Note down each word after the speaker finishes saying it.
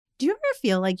Do you ever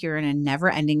feel like you're in a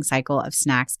never-ending cycle of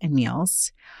snacks and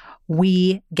meals?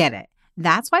 We get it.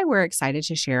 That's why we're excited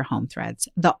to share Home Threads,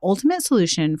 the ultimate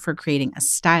solution for creating a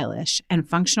stylish and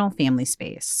functional family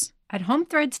space. At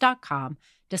homethreads.com,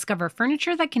 discover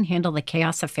furniture that can handle the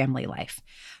chaos of family life.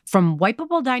 From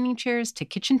wipeable dining chairs to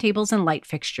kitchen tables and light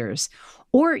fixtures.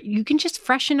 Or you can just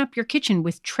freshen up your kitchen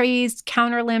with trays,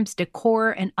 counter lamps,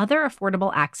 decor, and other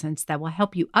affordable accents that will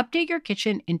help you update your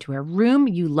kitchen into a room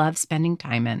you love spending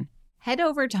time in. Head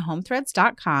over to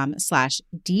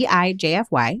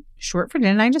homethreads.com/DIJFY, short for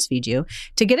Didn't I Just Feed You,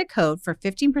 to get a code for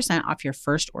 15% off your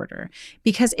first order.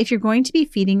 Because if you're going to be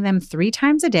feeding them 3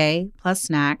 times a day, plus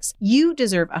snacks, you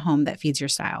deserve a home that feeds your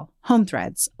style. Home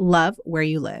Threads, love where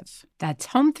you live. That's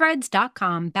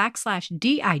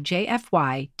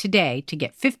homethreads.com/DIJFY today to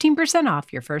get 15%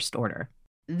 off your first order.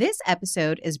 This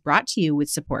episode is brought to you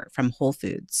with support from Whole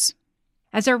Foods.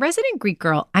 As a resident Greek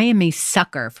girl, I am a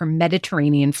sucker for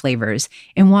Mediterranean flavors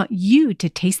and want you to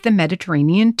taste the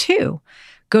Mediterranean too.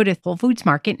 Go to Whole Foods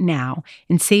Market now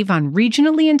and save on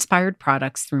regionally inspired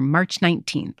products through March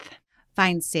 19th.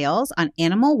 Find sales on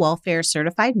animal welfare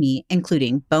certified meat,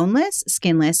 including boneless,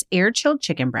 skinless, air-chilled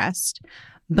chicken breast,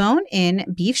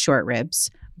 bone-in beef short ribs,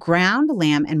 ground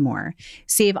lamb, and more.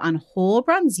 Save on whole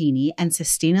bronzini and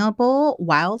sustainable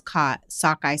wild-caught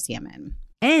sockeye salmon.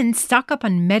 And stock up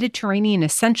on Mediterranean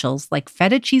essentials like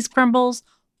feta cheese crumbles,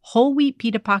 whole wheat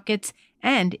pita pockets,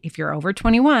 and, if you're over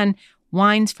 21,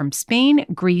 wines from Spain,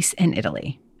 Greece, and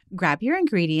Italy. Grab your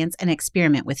ingredients and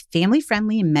experiment with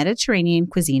family-friendly Mediterranean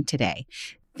cuisine today.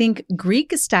 Think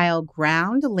Greek-style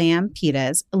ground lamb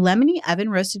pitas, lemony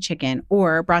oven-roasted chicken,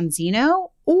 or bronzino,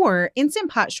 or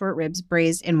instant pot short ribs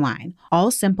braised in wine.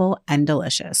 All simple and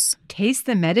delicious. Taste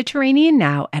the Mediterranean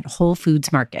now at Whole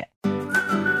Foods Market.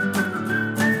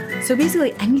 So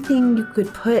basically anything you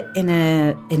could put in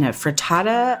a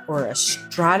frittata or a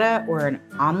strata or an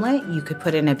omelet, you could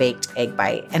put in a baked egg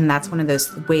bite. And that's one of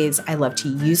those ways I love to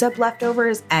use up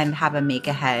leftovers and have a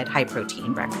make-ahead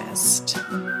high-protein breakfast.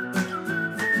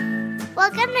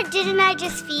 Welcome to Didn't I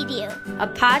Just Feed You? A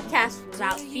podcast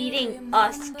about feeding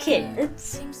us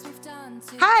kids.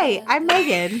 Hi, I'm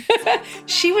Megan.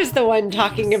 She was the one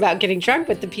talking about getting drunk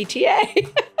with the PTA.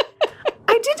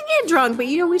 I didn't get drunk, but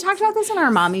we talked about this in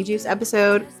our Mommy Juice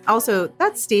episode. Also,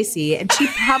 that's Stacy, and she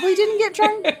probably didn't get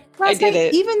drunk last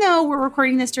night, even though we're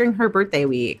recording this during her birthday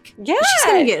week. Yeah. She's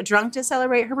going to get drunk to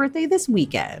celebrate her birthday this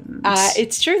weekend.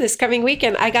 It's true. This coming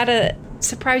weekend, I got a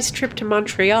surprise trip to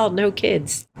Montreal. No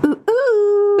kids. Ooh,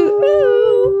 ooh. Ooh,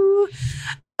 ooh.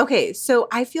 Okay, so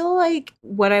I feel like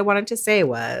what I wanted to say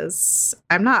was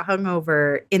I'm not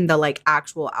hungover in the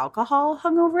actual alcohol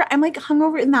hungover. I'm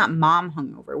hungover in that mom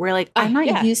hungover where I'm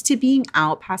not used to being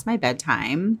out past my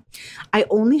bedtime. I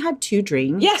only had 2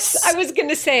 drinks. Yes, I was going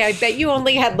to say, I bet you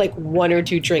only had 1 or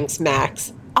 2 drinks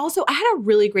max. Also, I had a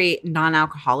really great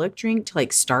non-alcoholic drink to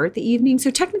start the evening. So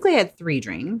technically I had 3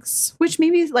 drinks, which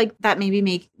maybe that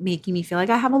maybe making me feel like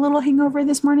I have a little hangover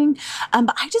this morning.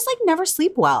 But I just never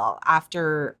sleep well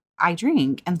after I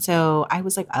drink. And so I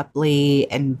was up late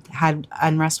and had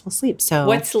unrestful sleep. So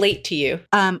what's late to you?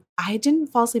 I didn't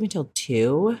fall asleep until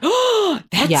 2.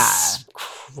 That's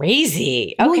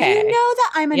crazy. Okay. Well, you know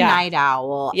that I'm a night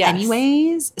owl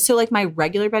anyways. So my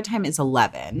regular bedtime is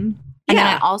 11. And then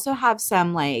I also have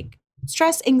some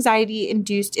stress, anxiety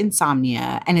induced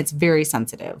insomnia, and it's very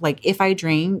sensitive. If I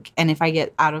drink and if I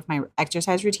get out of my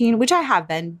exercise routine, which I have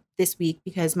been this week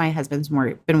because my husband's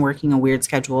been working a weird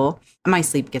schedule, my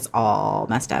sleep gets all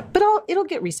messed up. But it'll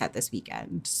get reset this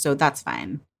weekend, so that's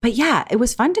fine. But yeah, it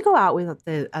was fun to go out with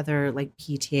the other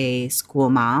PTA school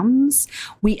moms.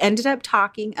 We ended up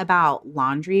talking about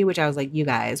laundry, which I was like, you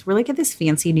guys, we're at this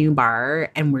fancy new bar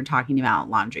and we're talking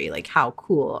about laundry. How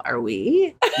cool are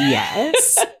we?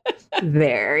 Yes.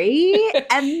 Very.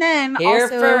 And then Here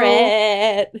also for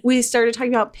it. We started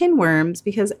talking about pinworms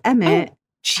because Emmett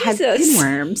had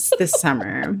pinworms this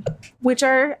summer, which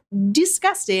are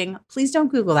disgusting. Please don't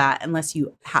Google that unless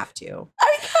you have to.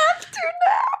 I have to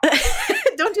now.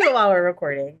 Don't do it while we're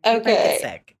recording. Okay. You might get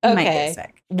sick. You might get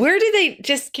sick. Where do they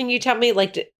can you tell me,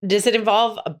 does it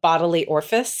involve a bodily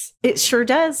orifice? It sure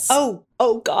does. Oh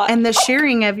God. And the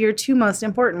sharing of your 2 most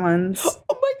important ones. Oh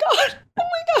my God,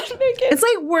 Megan. It's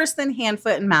worse than hand,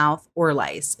 foot, and mouth or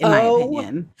lice, in my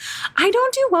opinion. I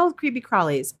don't do well with creepy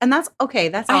crawlies. And that's okay.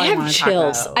 That's all I have want to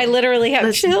chills. talk about. I literally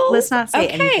have chills. Let's not say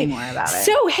anything more about it.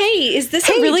 So, hey, is this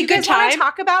a really good time? Want to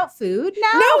talk about food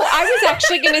now? No, I was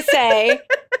actually going to say,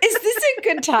 Is this a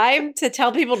good time to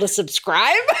tell people to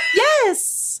subscribe?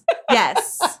 Yes.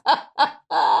 Yes.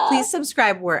 Please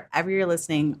subscribe wherever you're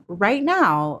listening. Right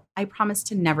now, I promise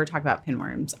to never talk about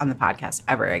pinworms on the podcast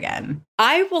ever again.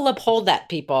 I will uphold that,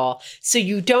 people. So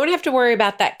you don't have to worry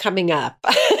about that coming up.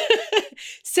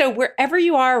 So wherever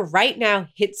you are right now,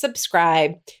 hit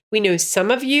subscribe. We know some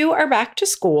of you are back to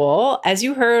school. As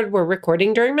you heard, we're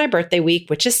recording during my birthday week,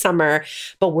 which is summer,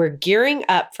 but we're gearing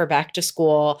up for back to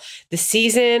school. The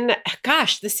season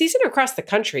across the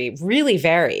country really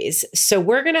varies. So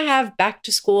we're going to have back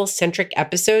to school centric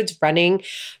episodes running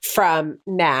from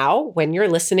now, when you're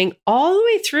listening, all the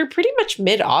way through pretty much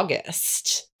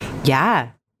mid-August. Yeah.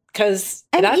 And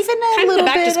even a little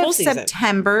bit of season.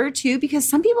 September too, because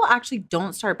some people actually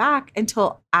don't start back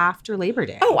until after Labor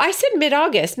Day. Oh, I said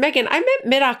mid-August. Megan, I meant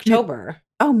mid-October.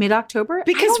 Oh, mid-October?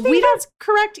 Because I don't think that's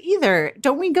correct either.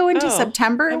 Don't we go into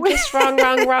September? I'm just wrong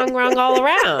all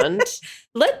around.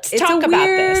 Let's talk about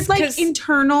this. Like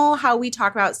internal, how we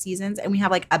talk about seasons, and we have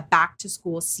like a back to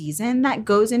school season that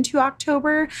goes into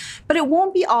October, but it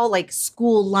won't be all like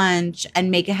school lunch and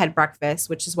make ahead breakfast,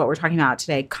 which is what we're talking about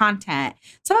today, content.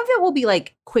 Some of it will be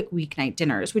like quick weeknight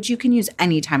dinners, which you can use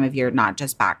any time of year, not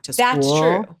just back to school. That's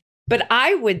true. But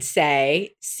I would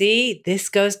say, see, this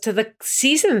goes to the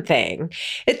season thing.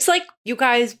 It's like, you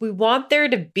guys, we want there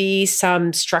to be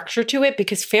some structure to it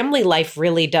because family life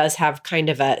really does have kind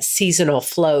of a seasonal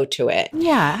flow to it.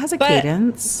 Yeah, it has a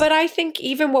cadence. But I think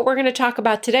even what we're going to talk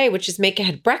about today, which is make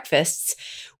ahead breakfasts,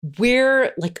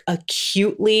 we're like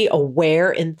acutely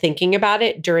aware in thinking about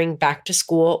it during back to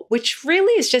school, which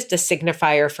really is just a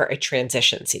signifier for a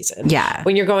transition season. Yeah.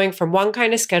 When you're going from one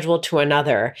kind of schedule to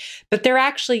another, but they're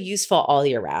actually useful all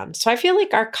year round. So I feel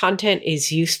like our content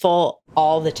is useful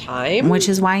all the time. Which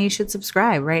is why you should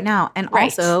subscribe right now. And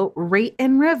also rate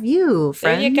and review,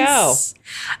 friends. There you go.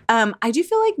 I do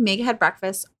feel like make ahead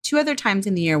breakfast 2 other times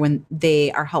in the year when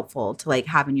they are helpful to like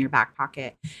have in your back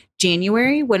pocket.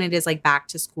 January, when it is like back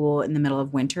to school in the middle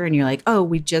of winter and you're like, oh,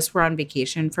 we just were on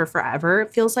vacation for forever.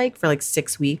 It feels like for like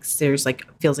 6 weeks, feels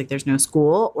like there's no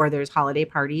school or there's holiday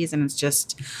parties and it's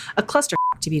just a cluster,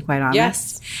 to be quite honest.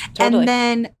 Yes, totally. And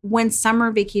then when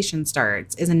summer vacation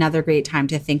starts is another great time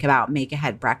to think about make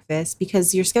ahead breakfast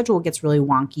because your schedule gets really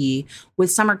wonky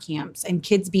with summer camps and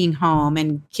kids being home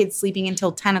and kids sleeping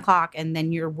until 10 o'clock and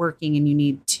then you're working and you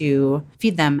need to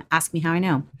feed them. Ask me how I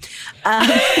know.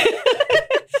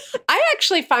 I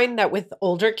actually find that with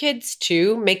older kids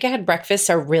too, make ahead breakfasts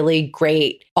are really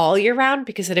great all year round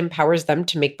because it empowers them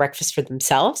to make breakfast for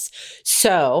themselves.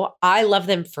 So I love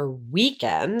them for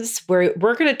weekends. We're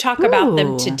going to talk about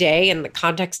them today in the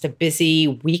context of busy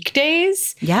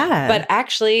weekdays. Yeah. But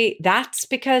actually, that's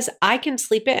because I can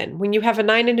sleep in. When you have a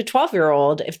 9 and a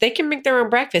 12-year-old, if they can make their own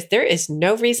breakfast, there is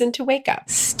no reason to wake up.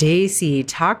 Stacey,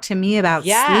 talk to me about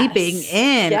sleeping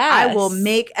in. Yes. I will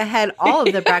make ahead all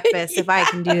of the breakfast if I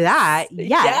can do that.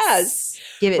 Yes.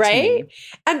 Give it to me.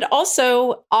 And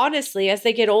also, honestly, as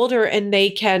they get older and they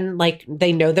can, like,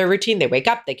 they know their routine, they wake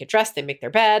up, they get dressed, they make their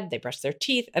bed, they brush their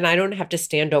teeth, and I don't have to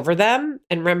stand over them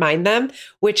and remind them,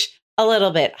 which a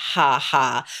little bit,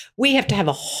 we have to have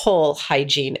a whole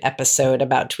hygiene episode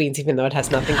about tweens, even though it has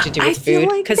nothing to do with food,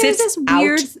 because it's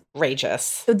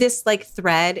outrageous. This like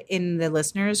thread in the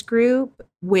listeners group,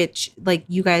 which like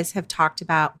you guys have talked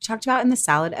about in the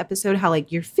salad episode, how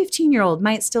like your 15-year-old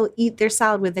might still eat their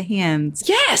salad with the hands.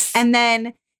 Yes. And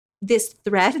then this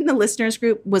thread in the listeners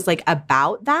group was like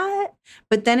about that,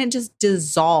 but then it just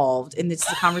dissolved into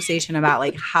this conversation about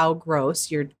like how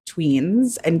gross your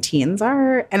tweens and teens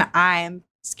are. And I'm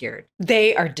scared.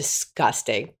 They are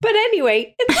disgusting. But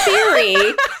anyway, in theory,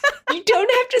 you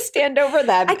don't have to stand over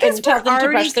them and tell them to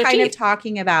brush their teeth. Kind of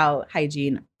talking about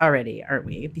hygiene already, aren't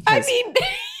we? Because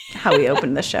how we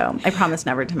opened the show. I promise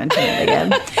never to mention it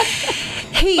again.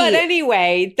 Hey, but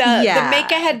anyway, the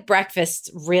make ahead breakfasts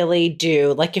really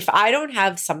do. Like if I don't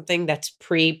have something that's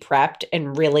pre-prepped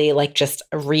and really like just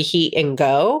reheat and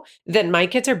go, then my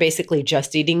kids are basically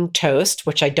just eating toast,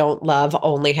 which I don't love,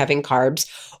 only having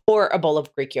carbs, or a bowl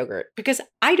of Greek yogurt because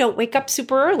I don't wake up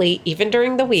super early, even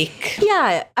during the week.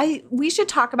 Yeah, we should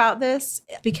talk about this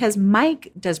because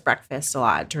Mike does breakfast a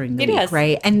lot during the week,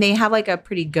 right? And they have like a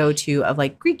pretty go-to of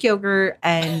like Greek yogurt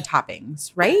and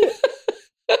toppings, right?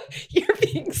 You're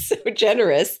being so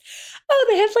generous. Oh,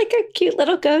 they have like a cute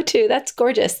little go-to. That's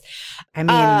gorgeous. I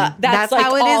mean, that's like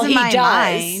how it is in my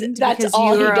mind. That's because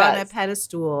all you he are does. On a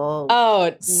pedestal.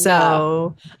 Oh, so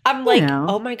no. I'm like,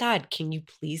 oh my God, can you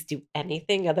please do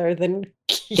anything other than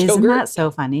yogurt? Isn't that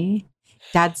so funny?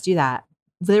 Dads do that.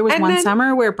 There was one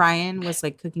summer where Brian was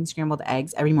like cooking scrambled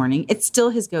eggs every morning. It's still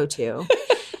his go-to.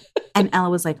 And Ella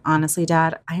was like, honestly,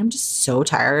 Dad, I am just so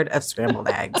tired of scrambled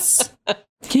eggs.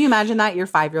 Can you imagine that? Your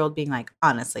 5-year-old being like,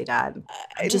 honestly, Dad,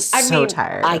 I'm just so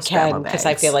tired. I can, because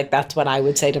I feel like that's what I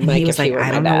would say to Mike if he were my dad.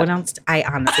 I don't know what else. I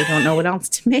honestly don't know what else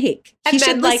to make. He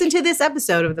should listen to this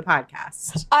episode of the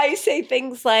podcast. I say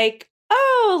things like,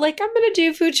 oh, like, I'm going to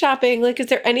do food shopping. Like, is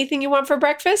there anything you want for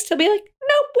breakfast? He'll be like,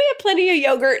 nope, we have plenty of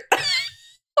yogurt.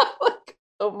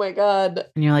 Oh my God.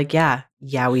 And you're like, yeah,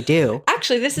 we do.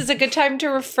 Actually, this is a good time to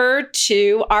refer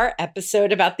to our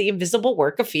episode about the invisible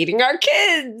work of feeding our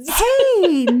kids.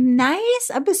 Hey,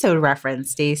 nice episode reference,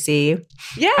 Stacey.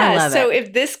 Yeah. I love it.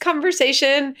 If this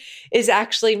conversation is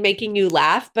actually making you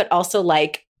laugh, but also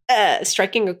like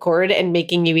striking a chord and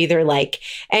making you either like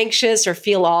anxious or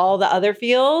feel all the other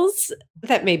feels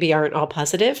that maybe aren't all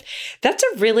positive, that's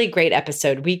a really great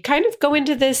episode. We kind of go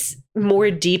into this more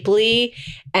deeply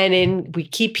and we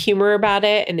keep humor about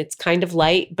it, and it's kind of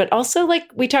light, but also like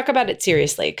we talk about it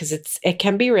seriously because it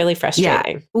can be really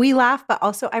frustrating. Yeah, we laugh, but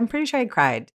also I'm pretty sure I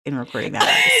cried in recording that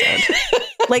episode.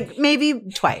 Like maybe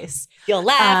twice. You'll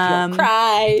laugh, you'll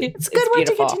cry. It's a good way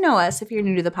to get to know us if you're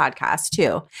new to the podcast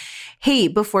too. Hey,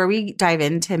 before we dive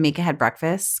into Make Ahead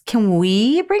Breakfast, can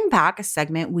we bring back a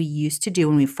segment we used to do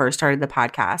when we first started the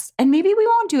podcast? And maybe we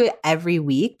won't do it every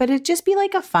week, but it'd just be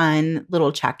like a fun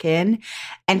little check-in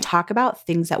and talk about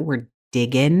things that we're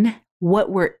digging,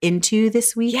 what we're into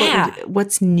this week,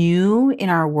 what's new in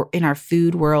our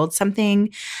food world,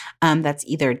 something that's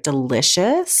either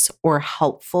delicious or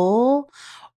helpful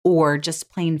or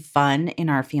just plain fun in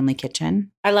our family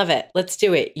kitchen. I love it. Let's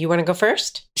do it. You want to go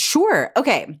first? Sure.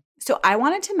 Okay. So I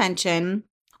wanted to mention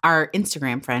our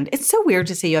Instagram friend. It's so weird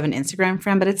to say you have an Instagram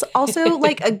friend, but it's also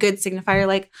like a good signifier.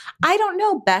 Like, I don't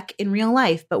know Beck in real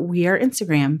life, but we are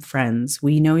Instagram friends.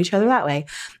 We know each other that way.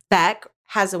 Beck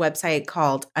has a website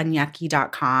called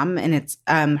Anyaki.com, and it's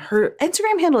her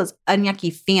Instagram handle is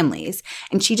Anyaki Families,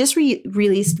 and she just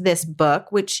released this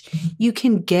book, which you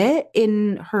can get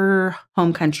in her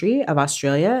home country of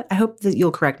Australia. I hope that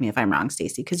you'll correct me if I'm wrong,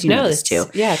 Stacey, because you know this too.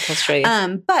 Yeah, it's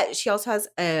Australia. But she also has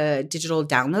a digital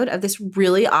download of this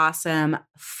really awesome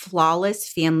Flawless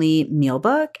Family Meal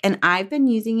Book, and I've been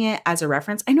using it as a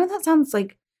reference. I know that sounds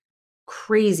like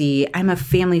crazy. I'm a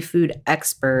family food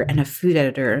expert and a food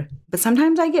editor, but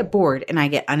sometimes I get bored and I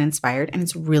get uninspired, and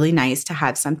it's really nice to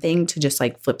have something to just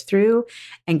like flip through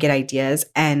and get ideas.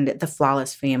 And the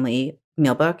Flawless Family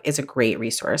Meal Book is a great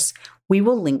resource. We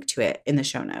will link to it in the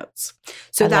show notes.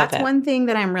 So that's one thing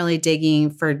that I'm really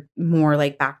digging for more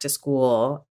like back to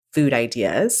school food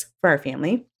ideas for our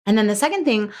family. And then the second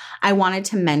thing I wanted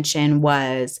to mention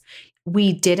was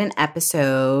we did an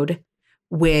episode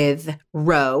with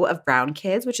Roe of Brown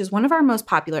Kids, which is one of our most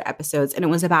popular episodes. And it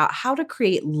was about how to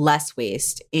create less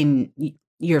waste in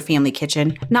your family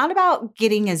kitchen. Not about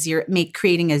creating a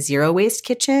zero waste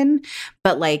kitchen,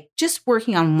 but like just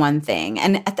working on one thing.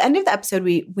 And at the end of the episode,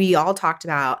 we all talked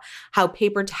about how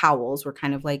paper towels were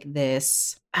kind of like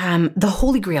this, the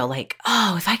holy grail, like,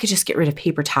 oh, if I could just get rid of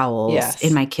paper towels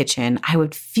in my kitchen, I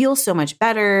would feel so much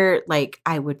better. Like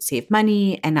I would save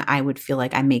money and I would feel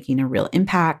like I'm making a real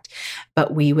impact.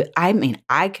 But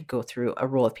I could go through a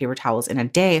roll of paper towels in a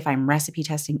day if I'm recipe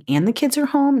testing and the kids are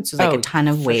home. It's like a ton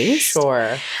of waste.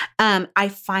 Sure. I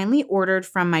finally ordered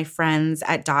from my friends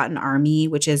at Dot and Army,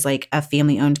 which is like a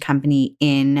family-owned company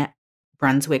in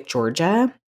Brunswick,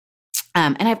 Georgia.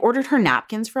 And I've ordered her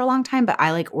napkins for a long time, but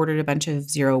I like ordered a bunch of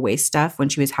zero waste stuff when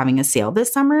she was having a sale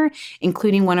this summer,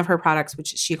 including one of her products, which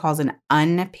she calls an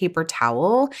unpaper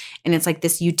towel. And it's like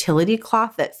this utility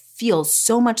cloth that feels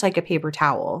so much like a paper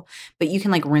towel, but you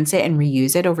can like rinse it and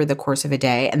reuse it over the course of a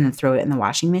day and then throw it in the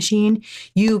washing machine.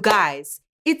 You guys,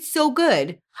 it's so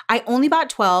good. I only bought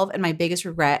 12, and my biggest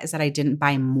regret is that I didn't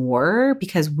buy more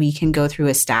because we can go through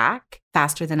a stack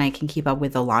faster than I can keep up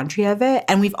with the laundry of it.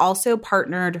 And we've also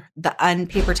partnered the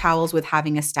unpaper towels with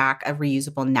having a stack of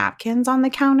reusable napkins on the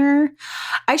counter.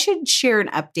 I should share an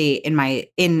update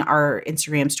in our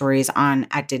Instagram stories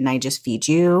at Didn't I Just Feed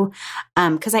You?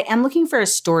 Because I am looking for a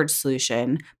storage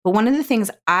solution. But one of the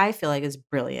things I feel like is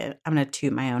brilliant, I'm going to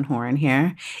toot my own horn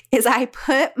here, is I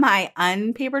put my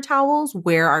unpaper towels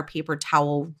where our paper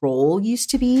towel roll used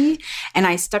to be. And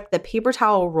I stuck the paper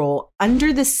towel roll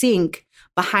under the sink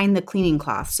behind the cleaning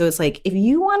cloth. So it's like, if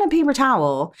you want a paper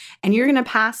towel and you're going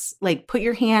to put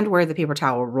your hand where the paper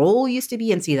towel roll used to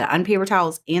be and see the unpaper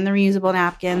towels and the reusable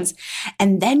napkins,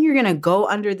 and then you're going to go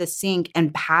under the sink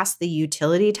and pass the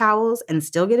utility towels and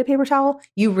still get a paper towel,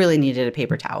 you really needed a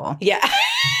paper towel. Yeah.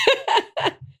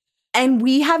 And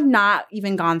we have not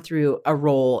even gone through a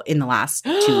roll in the last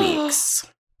 2 weeks.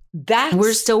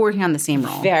 We're still working on the same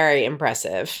roll. Very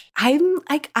impressive.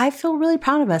 I feel really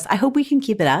proud of us. I hope we can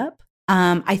keep it up.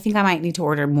 I think I might need to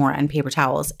order more on paper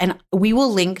towels. And we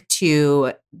will link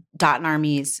to Dot and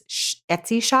Army's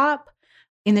Etsy shop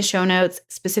in the show notes,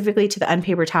 specifically to the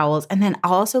unpaper towels. And then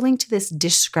I'll also link to this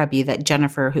dish scrubby that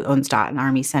Jennifer, who owns Dot and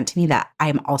Army, sent to me that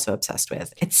I'm also obsessed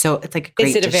with. It's like a great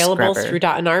Is it dish available scrubber. through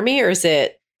Dot and Army, or is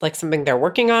it like something they're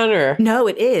working on? Or No,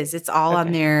 it is. It's all on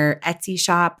Okay. their Etsy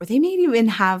shop, or they may even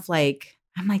have like,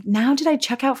 I'm like, now did I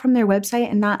check out from their website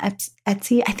and not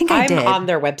Etsy? I think I did. I'm on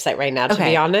their website right now, to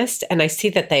Okay. be honest, and I see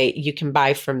that you can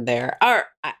buy from there. Or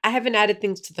I haven't added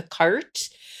things to the cart,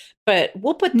 but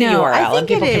we'll put the no, URL I think and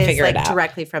people it can is figure like it out.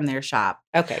 directly from their shop.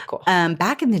 Okay, cool.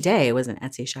 Back in the day, it was an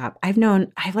Etsy shop. It's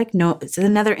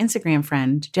another Instagram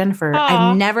friend, Jennifer.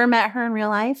 Aw. I've never met her in real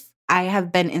life. I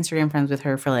have been Instagram friends with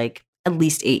her for like at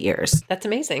least 8 years. That's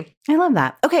amazing. I love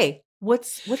that. Okay. What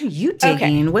are you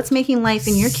digging? What's making life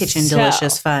in your kitchen So,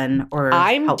 delicious, fun, or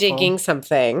I'm helpful? digging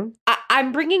something.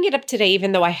 I'm bringing it up today,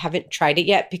 even though I haven't tried it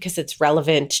yet, because it's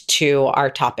relevant to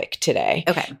our topic today.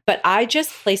 Okay. But I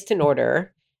just placed an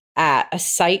order at a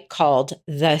site called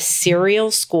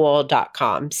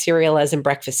thecerealschool.com, cereal as in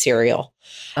breakfast cereal.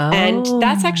 And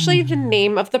that's actually the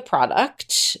name of the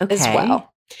product as Okay.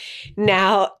 well.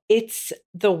 Now, it's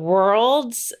the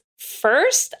world's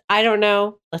first, I don't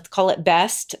know, let's call it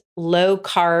best, low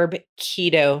carb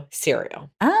keto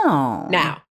cereal. Oh.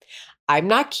 Now, I'm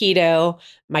not keto.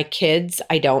 My kids,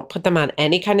 I don't put them on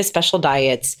any kind of special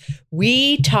diets.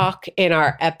 We talk in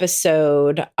our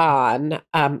episode on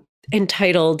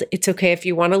entitled It's Okay If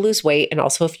You Want to Lose Weight, and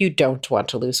also If You Don't Want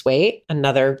to Lose Weight.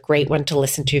 Another great one to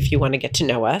listen to if you want to get to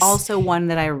know us. Also one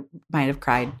that I might have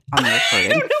cried on the I recording.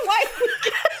 don't know why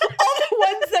all the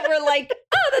ones that were like,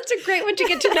 oh, that's a great one to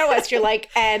get to know us. You're like,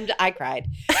 and I cried.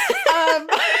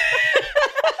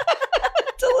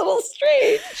 It's a little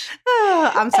strange.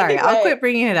 Oh, I'm sorry. I'll Anyway. quit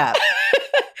bringing it up.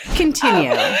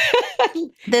 Continue.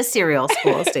 The cereal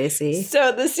school, Stacey.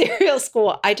 So the cereal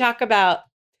school, I talk about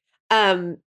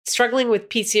struggling with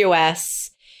PCOS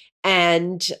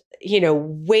and,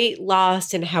 weight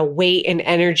loss and how weight and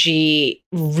energy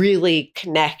really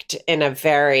connect in a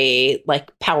very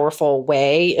powerful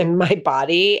way in my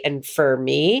body and for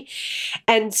me.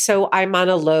 And so I'm on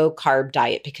a low carb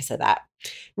diet because of that.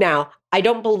 Now, I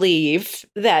don't believe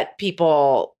that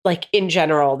people in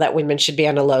general that women should be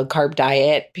on a low carb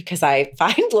diet, because I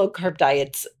find low carb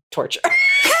diets torture.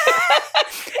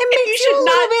 It makes you a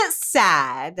little bit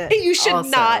sad. You should also.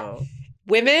 not.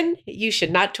 Women, you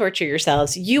should not torture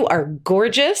yourselves. You are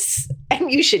gorgeous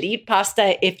and you should eat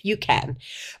pasta if you can.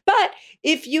 But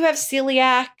if you have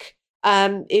celiac,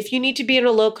 if you need to be on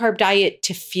a low carb diet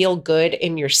to feel good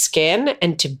in your skin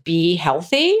and to be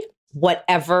healthy,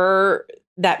 whatever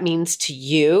that means to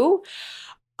you,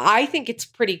 I think it's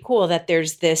pretty cool that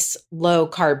there's this low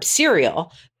carb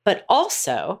cereal, but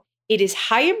also it is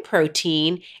high in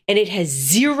protein and it has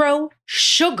 0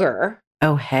 sugar.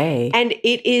 Oh, hey. And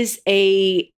it is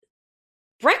a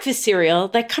breakfast cereal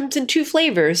that comes in 2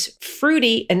 flavors,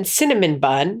 fruity and cinnamon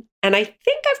bun. And I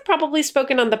think I've probably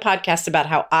spoken on the podcast about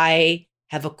how I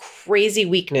have a crazy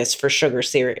weakness for sugar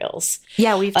cereals.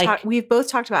 Yeah, we've both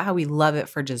talked about how we love it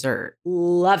for dessert.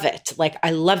 Love it.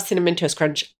 I love Cinnamon Toast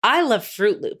Crunch. I love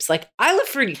Fruit Loops. I love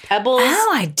Fruity Pebbles.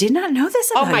 Oh, I did not know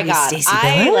this about Oh my you, God. Stacey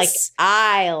I Billis.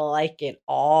 like it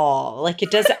all.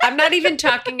 It does. I'm not even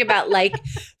talking about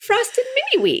frosted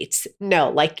mini wheats.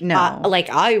 No, No.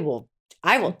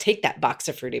 I will take that box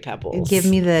of Fruity Pebbles. Give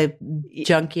me the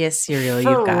junkiest cereal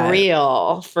you've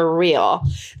got. For real.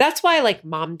 That's why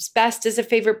Mom's Best is a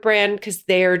favorite brand, because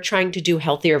they're trying to do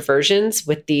healthier versions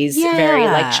with these very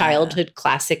childhood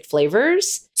classic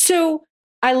flavors. So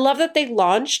I love that they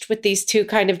launched with these 2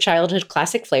 kind of childhood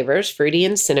classic flavors, fruity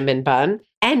and cinnamon bun.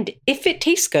 And if it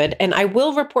tastes good, and I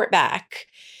will report back,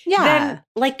 Yeah.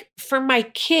 then for my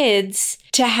kids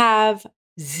to have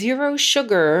 0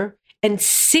 sugar and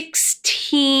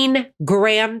 16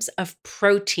 grams of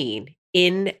protein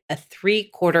in a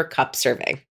 3/4 cup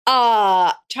serving.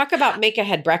 Talk about make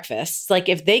ahead breakfasts.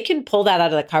 If they can pull that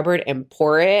out of the cupboard and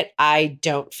pour it, I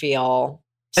don't feel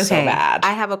so bad.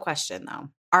 I have a question though.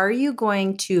 Are you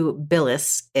going to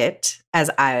Billis it,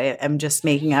 as I am just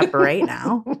making up right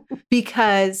now?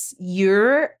 Because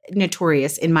you're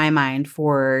notorious in my mind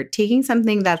for taking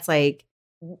something that's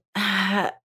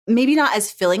maybe not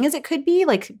as filling as it could be,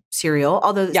 like cereal,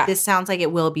 although this sounds like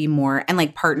it will be more, and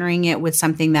partnering it with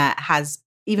something that has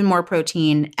even more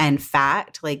protein and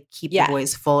fat to keep the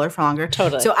boys fuller for longer.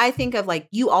 Totally. So I think of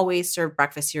you always serve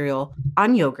breakfast cereal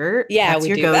on yogurt. Yeah, that's we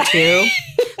your do go-to.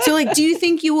 So do you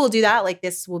think you will do that?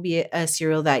 This will be a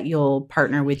cereal that you'll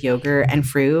partner with yogurt and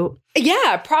fruit?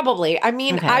 Yeah, probably. I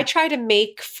mean, Okay. I try to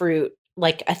make fruit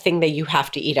like a thing that you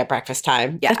have to eat at breakfast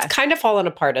time. Yeah. It's kind of fallen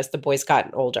apart as the boys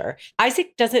gotten older.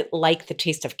 Isaac doesn't like the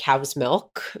taste of cow's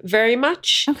milk very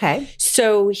much. Okay.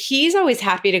 So he's always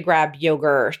happy to grab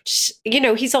yogurt. You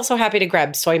know, he's also happy to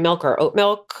grab soy milk or oat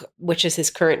milk, which is his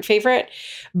current favorite.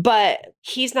 But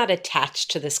he's not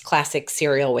attached to this classic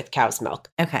cereal with cow's milk.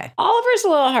 Okay. Oliver's a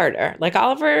little harder. Like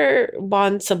Oliver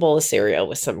wants a bowl of cereal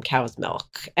with some cow's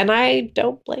milk. And I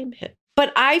don't blame him.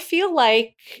 But I feel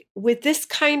like with this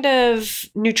kind of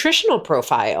nutritional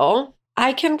profile,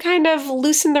 I can kind of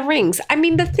loosen the rings. I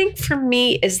mean, the thing for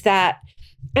me is that,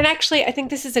 and actually, I think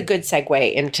this is a good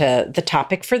segue into the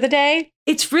topic for the day.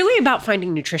 It's really about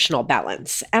finding nutritional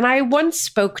balance. And I once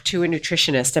spoke to a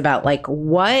nutritionist about like,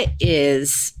 what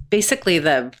is basically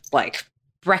the like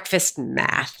breakfast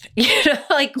math,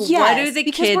 like what do the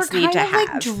kids need to have?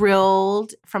 Like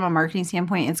drilled from a marketing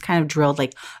standpoint, it's kind of drilled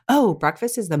like, oh,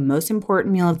 breakfast is the most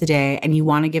important meal of the day, and you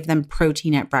want to give them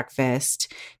protein at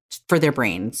breakfast for their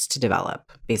brains to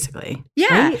develop, basically.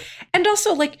 Yeah. Right? And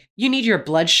also like you need your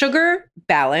blood sugar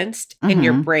balanced and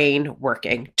your brain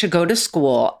working to go to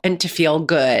school and to feel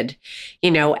good,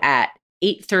 at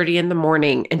 8:30 in the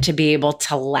morning and to be able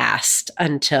to last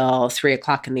until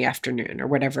 3:00 in the afternoon or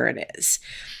whatever it is.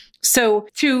 So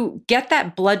to get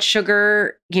that blood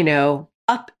sugar,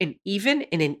 up and even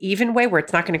in an even way where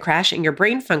it's not going to crash and your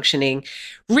brain functioning,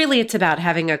 really it's about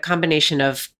having a combination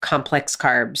of complex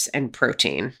carbs and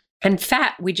protein. And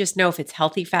fat, we just know if it's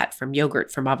healthy fat from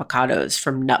yogurt, from avocados,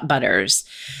 from nut butters,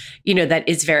 that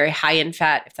is very high in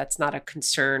fat. If that's not a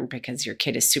concern because your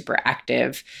kid is super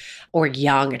active or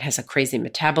young and has a crazy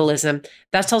metabolism,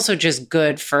 that's also just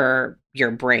good for your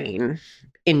brain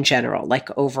in general, like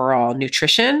overall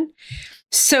nutrition.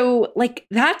 So like,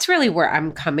 that's really where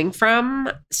I'm coming from.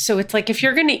 So it's like, if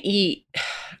you're going to eat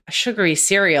a sugary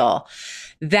cereal,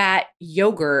 that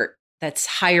yogurt that's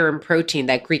higher in protein,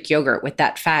 that Greek yogurt with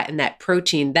that fat and that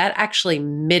protein, that actually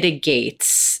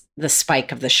mitigates the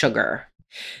spike of the sugar.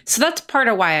 So that's part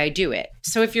of why I do it.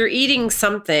 So if you're eating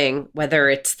something, whether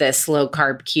it's this low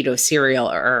carb keto cereal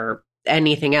or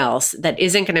anything else that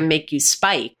isn't going to make you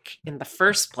spike in the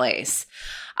first place,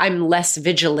 I'm less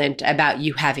vigilant about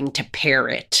you having to pair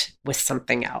it with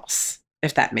something else,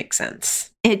 if that makes sense.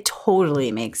 It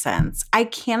totally makes sense. I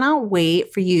cannot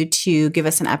wait for you to give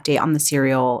us an update on the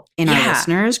cereal in our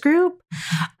listeners group.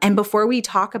 And before we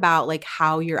talk about like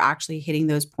how you're actually hitting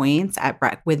those points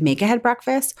with Make Ahead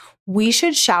Breakfast, we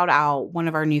should shout out one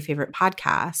of our new favorite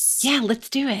podcasts. Yeah, let's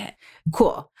do it.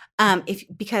 Cool.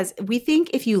 Because we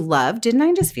think if you love Didn't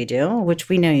I Just Feed You, which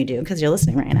we know you do because you're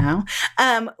listening right now,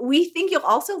 we think you'll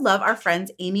also love our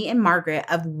friends Amy and Margaret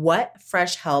of What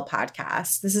Fresh Hell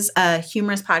podcast. This is a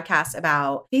humorous podcast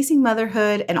about facing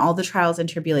motherhood and all the trials and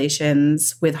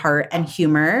tribulations with heart and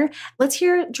humor. Let's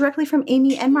hear directly from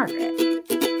Amy and Margaret.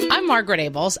 I'm Margaret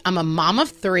Abels. I'm a mom of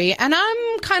 3, and I'm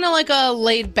kind of like a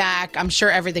laid back, I'm sure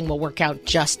everything will work out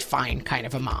just fine kind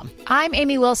of a mom. I'm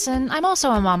Amy Wilson. I'm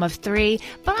also a mom of 3,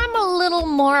 but I'm a little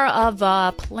more of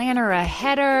a planner, a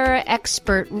header,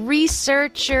 expert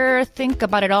researcher, think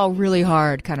about it all really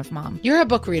hard kind of mom. You're a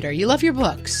book reader. You love your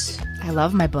books. I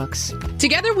love my books.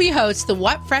 Together we host the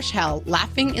What Fresh Hell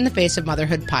Laughing in the Face of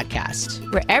Motherhood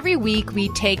podcast, where every week we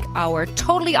take our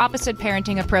totally opposite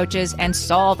parenting approaches and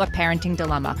solve a parenting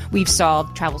dilemma. We've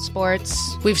solved travel sports.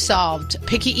 We've solved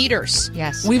picky eaters.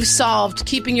 Yes. We've solved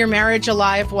keeping your marriage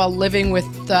alive while living with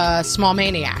small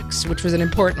maniacs, which was an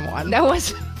important one. That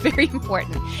was very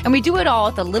important. And we do it all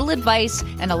with a little advice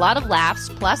and a lot of laughs,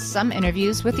 plus some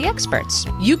interviews with the experts.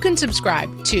 You can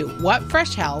subscribe to What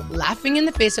Fresh Hell Laughing in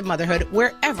the Face of Motherhood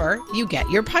wherever you get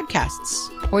your podcasts.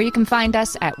 Or you can find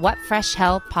us at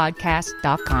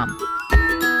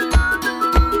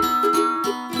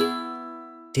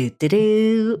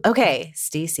whatfreshhellpodcast.com. Okay,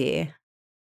 Stacey,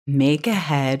 Make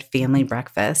Ahead family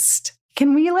breakfast.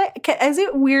 Can we is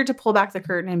it weird to pull back the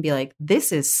curtain and be like,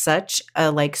 this is such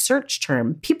a search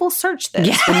term? People search this.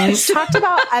 Yes. When we've talked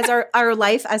about as our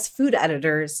life as food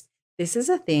editors, this is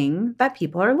a thing that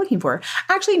people are looking for.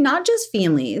 Actually, not just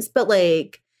families, but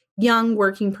young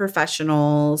working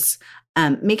professionals.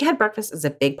 Make Ahead Breakfast is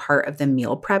a big part of the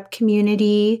meal prep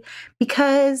community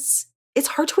because it's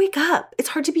hard to wake up. It's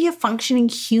hard to be a functioning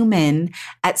human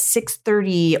at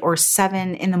 6:30 or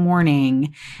 7 in the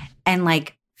morning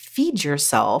and feed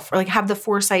yourself or have the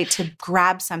foresight to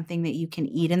grab something that you can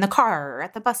eat in the car or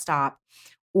at the bus stop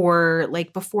or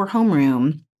before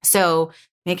homeroom. So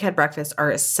Make Ahead Breakfast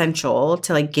are essential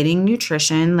to getting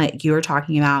nutrition, like you were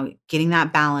talking about, getting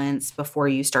that balance before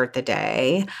you start the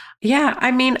day. Yeah,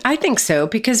 I mean, I think so,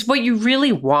 because what you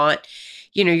really want,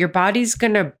 your body's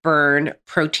going to burn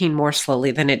protein more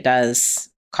slowly than it does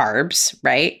carbs,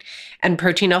 right? And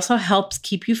protein also helps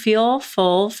keep you feel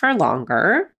full for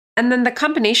longer. And then the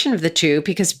combination of the two,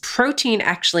 because protein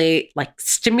actually like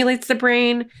stimulates the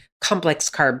brain, complex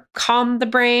carb calm the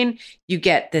brain, you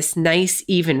get this nice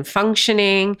even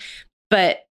functioning.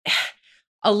 But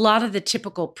a lot of the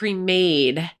typical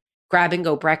pre-made grab and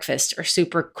go breakfast or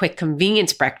super quick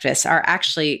convenience breakfasts are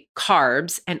actually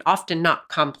carbs, and often not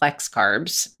complex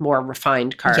carbs, more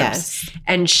refined carbs, Yes.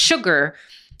 and sugar,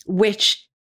 which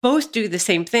both do the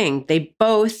same thing. They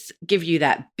both give you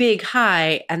that big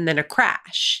high and then a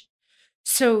crash.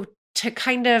 So to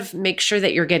kind of make sure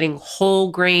that you're getting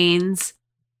whole grains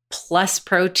plus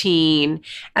protein,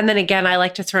 and then again, I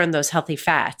like to throw in those healthy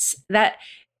fats, that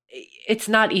it's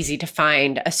not easy to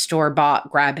find a store-bought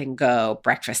grab and go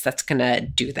breakfast that's going to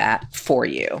do that for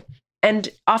you. And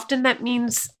often that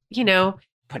means, you know,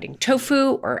 putting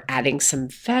tofu or adding some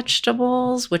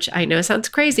vegetables, which I know sounds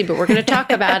crazy, but we're going to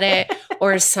talk about it,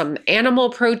 or some animal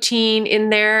protein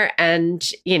in there. And,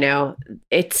 you know,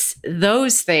 it's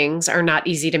those things are not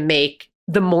easy to make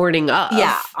the morning of.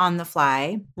 Yeah, on the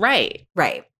fly. Right.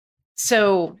 Right.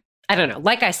 So I don't know.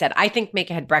 Like I said, I think make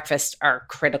ahead breakfasts are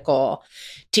critical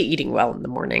to eating well in the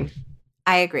morning.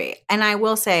 I agree. And I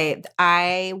will say,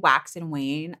 I wax and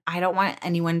wane. I don't want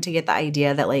anyone to get the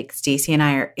idea that like Stacey and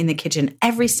I are in the kitchen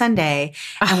every Sunday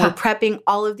and we're prepping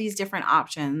all of these different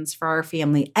options for our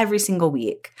family every single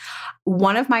week.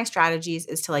 One of my strategies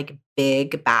is to like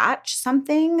big batch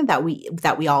something that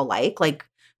we all like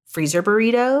freezer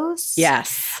burritos.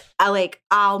 Yes.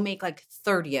 I'll make like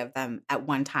 30 of them at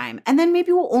one time. And then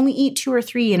maybe we'll only eat 2 or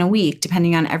 3 in a week,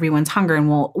 depending on everyone's hunger. And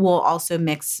we'll also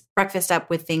mix breakfast up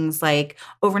with things like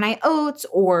overnight oats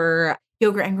or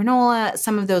yogurt and granola,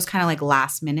 some of those kind of like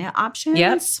last minute options.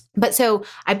 Yes. But so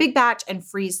I big batch and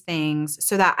freeze things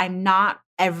so that I'm not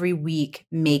every week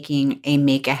making a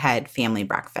make ahead family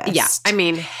breakfast. Yeah. I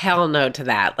mean, hell no to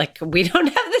that. Like, we don't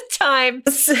have the time.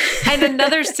 And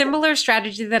another similar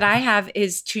strategy that I have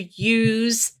is to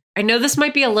use, I know this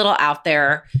might be a little out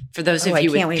there for those of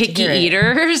you with picky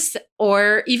eaters,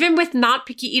 or even with not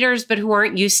picky eaters, but who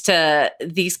aren't used to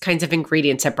these kinds of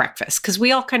ingredients at breakfast. Because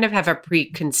we all kind of have a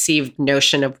preconceived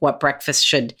notion of what breakfast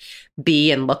should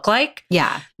be and look like.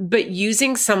 Yeah. But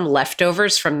using some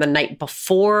leftovers from the night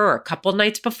before or a couple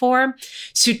nights before.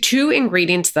 So 2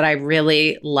 ingredients that I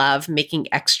really love making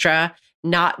extra,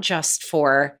 not just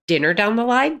for dinner down the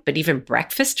line, but even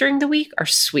breakfast during the week, are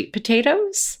sweet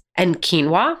potatoes and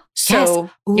quinoa. So,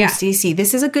 yes. Stacey,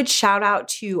 this is a good shout out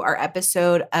to our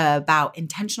episode about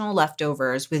intentional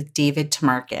leftovers with David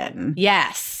Tamarkin.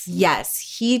 Yes. Yes.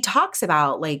 He talks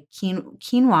about like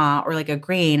quinoa or like a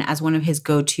grain as one of his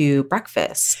go-to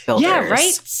breakfast builders. Yeah,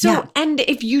 right. So, and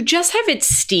if you just have it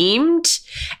steamed,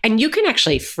 and you can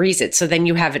actually freeze it, so then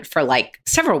you have it for like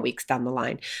several weeks down the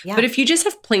line. Yeah. But if you just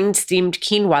have plain steamed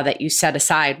quinoa that you set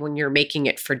aside when you're making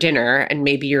it for dinner, and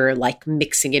maybe you're like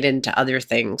mixing it into other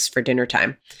things for dinner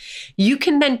time, you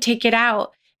can then take it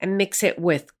out and mix it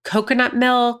with coconut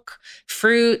milk,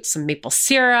 fruit, some maple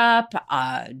syrup,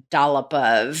 a dollop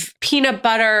of peanut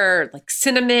butter, like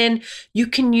cinnamon. You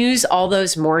can use all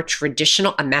those more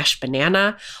traditional, a mashed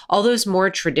banana, all those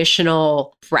more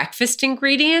traditional breakfast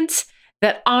ingredients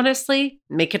that honestly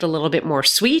make it a little bit more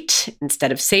sweet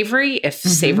instead of savory, if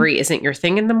savory isn't your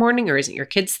thing in the morning or isn't your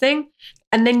kid's thing.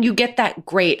 And then you get that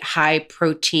great high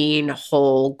protein,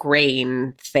 whole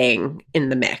grain thing in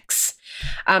the mix.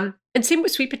 And same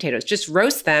with sweet potatoes. Just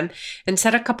roast them and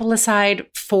set a couple aside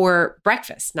for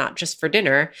breakfast, not just for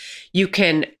dinner.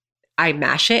 I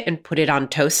mash it and put it on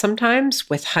toast sometimes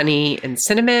with honey and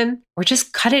cinnamon, or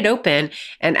just cut it open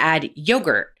and add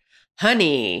yogurt,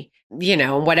 honey,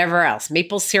 whatever else,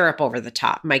 maple syrup over the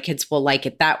top. My kids will like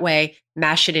it that way.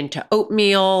 Mash it into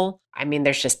oatmeal. I mean,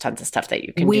 there's just tons of stuff that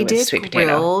you can do with sweet potato. We did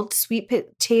grilled sweet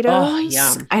potatoes. Oh,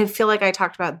 yum. I feel like I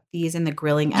talked about these in the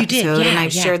grilling episode, and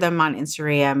I've shared them on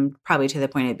Instagram, probably to the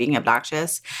point of being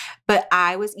obnoxious. But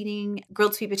I was eating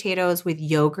grilled sweet potatoes with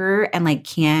yogurt and like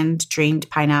canned drained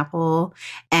pineapple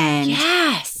and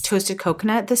toasted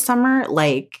coconut this summer,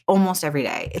 like almost every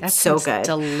day. It's so good.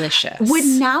 Delicious. Would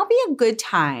now be a good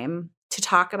time to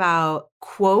talk about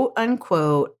quote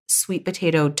unquote sweet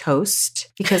potato toast,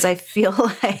 because I feel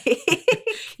like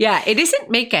yeah, it isn't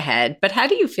make ahead, but how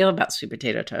do you feel about sweet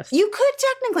potato toast? You could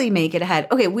technically make it ahead.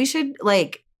 Okay, we should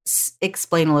like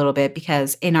explain a little bit,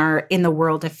 because in the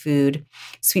world of food,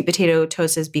 sweet potato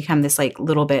toast has become this like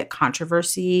little bit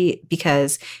controversy,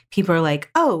 because people are like,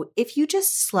 oh, if you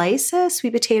just slice a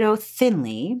sweet potato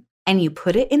thinly and you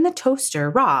put it in the toaster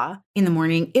raw in the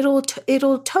morning, it'll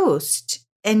toast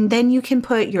And then you can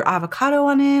put your avocado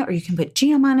on it or you can put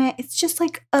jam on it. It's just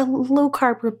like a low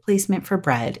carb replacement for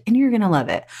bread and you're going to love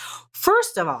it.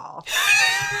 First of all,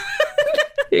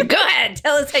 go ahead.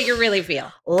 Tell us how you really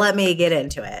feel. Let me get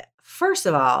into it. First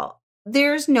of all,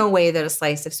 there's no way that a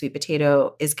slice of sweet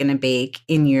potato is going to bake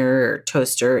in your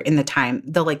toaster in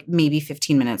the like maybe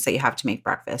 15 minutes that you have to make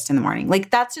breakfast in the morning.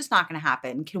 Like that's just not going to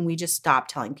happen. Can we just stop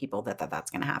telling people that that's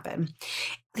going to happen?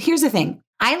 Here's the thing.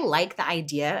 I like the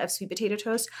idea of sweet potato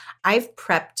toast. I've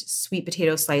prepped sweet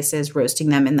potato slices, roasting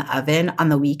them in the oven on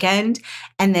the weekend,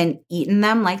 and then eaten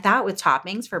them like that with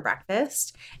toppings for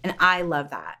breakfast. And I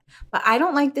love that. But I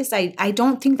don't like this. I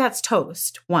don't think that's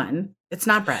toast. One, it's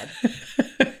not bread.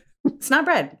 It's not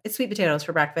bread. It's sweet potatoes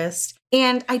for breakfast.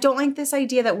 And I don't like this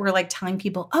idea that we're like telling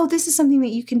people, oh, this is something that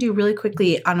you can do really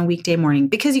quickly on a weekday morning,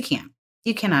 because you can't.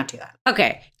 You cannot do that.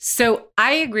 Okay. So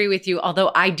I agree with you,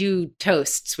 although I do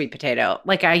toast sweet potato.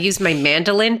 Like I use my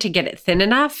mandolin to get it thin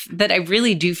enough that I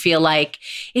really do feel like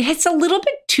it's a little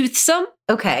bit toothsome.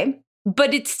 Okay.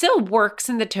 But it still works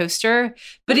in the toaster,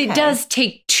 but it does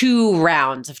take 2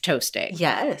 rounds of toasting.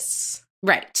 Yes.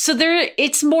 Right. So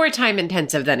it's more time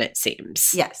intensive than it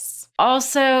seems. Yes.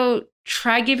 Also,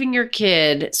 try giving your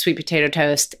kid sweet potato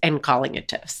toast and calling it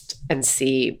toast and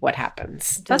see what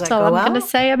happens. That's all I'm going to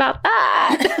say about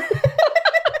that.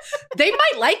 They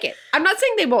might like it. I'm not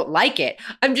saying they won't like it.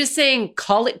 I'm just saying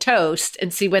call it toast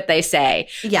and see what they say.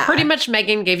 Yeah. Pretty much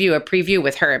Megan gave you a preview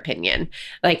with her opinion.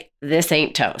 Like, this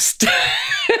ain't toast.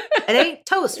 It ain't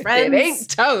toast, friends. It ain't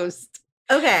toast.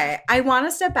 Okay, I want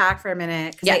to step back for a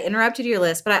minute because I interrupted your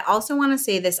list, but I also want to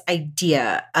say this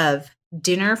idea of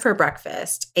dinner for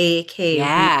breakfast, aka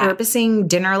repurposing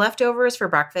dinner leftovers for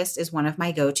breakfast, is one of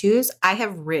my go-tos. I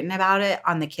have written about it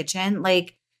on The Kitchen.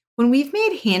 Like when we've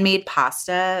made handmade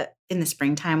pasta in the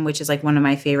springtime, which is like one of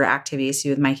my favorite activities to do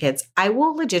with my kids, I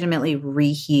will legitimately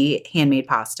reheat handmade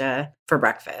pasta for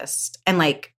breakfast. And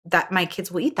like that, my kids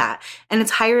will eat that. And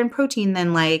it's higher in protein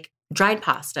than like dried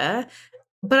pasta.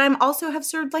 But I'm also have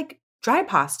served like dry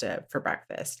pasta for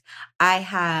breakfast. I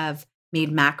have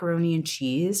made macaroni and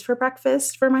cheese for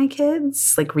breakfast for my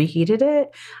kids, like reheated it.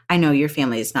 I know your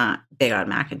family is not big on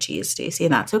mac and cheese, Stacey,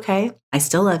 and that's okay. I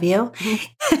still love you.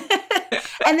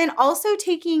 And then also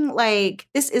taking like,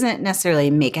 this isn't necessarily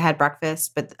make ahead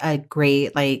breakfast, but a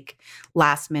great like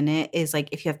last minute is like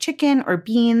if you have chicken or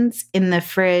beans in the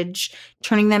fridge,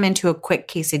 turning them into a quick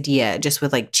quesadilla just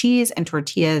with like cheese and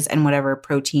tortillas and whatever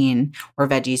protein or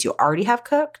veggies you already have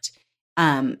cooked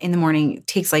in the morning. It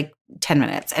takes like 10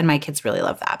 minutes and my kids really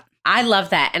love that. I love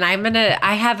that. And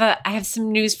I have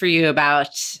some news for you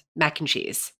about mac and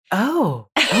cheese. Oh,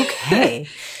 okay.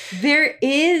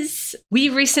 We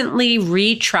recently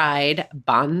retried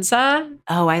Banza.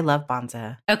 Oh, I love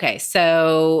Banza. Okay,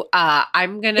 so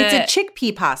it's a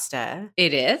chickpea pasta.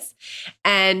 It is.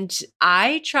 And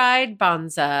I tried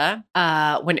Banza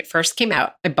when it first came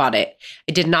out. I bought it.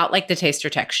 I did not like the taste or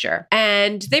texture.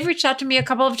 And they've reached out to me a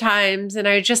couple of times and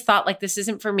I just thought like, this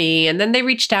isn't for me. And then they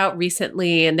reached out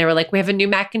recently and they were like, we have a new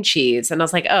mac and cheese. And I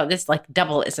was like, oh, this like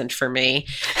double isn't for me.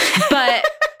 But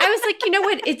I was like, you know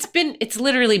what? It's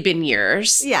literally been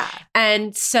years. Yeah.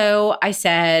 And so I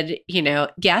said,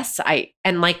 yes,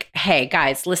 hey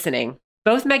guys, listening,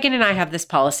 both Megan and I have this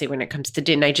policy when it comes to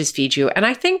Didn't I Just Feed You? And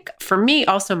I think for me,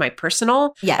 also my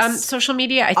personal social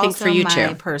media, I think also for you my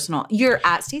too. Personal. You're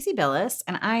at Stacey Billis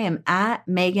and I am at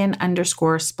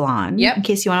Megan_Splon. Yep. In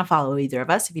case you want to follow either of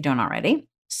us if you don't already.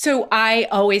 So I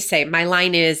always say my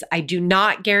line is, I do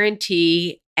not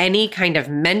guarantee any kind of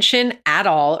mention at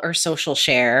all or social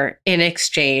share in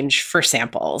exchange for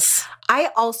samples. I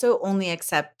also only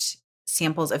accept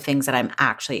samples of things that I'm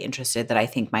actually interested that I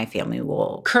think my family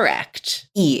will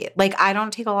eat. Like I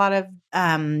don't take a lot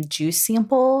of juice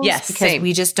samples because same.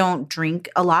 We just don't drink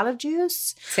a lot of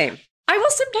juice. Same. I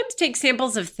will sometimes take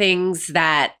samples of things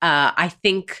that I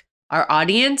think our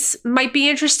audience might be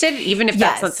interested, even if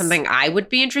that's not something I would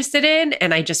be interested in.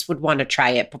 And I just would want to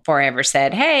try it before I ever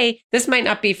said, hey, this might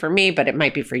not be for me, but it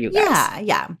might be for you guys.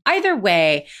 Yeah. Either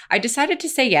way, I decided to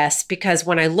say yes because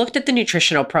when I looked at the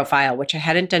nutritional profile, which I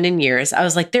hadn't done in years, I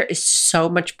was like, there is so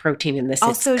much protein in this.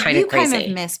 Also, it's kind of crazy. You kind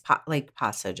of miss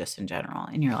pasta just in general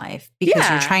in your life because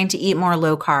you're trying to eat more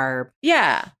low carb.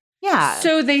 Yeah. Yeah.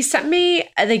 So they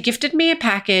gifted me a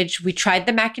package. We tried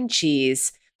the mac and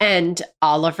cheese. And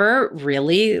Oliver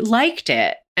really liked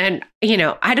it. And,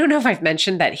 I don't know if I've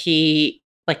mentioned that he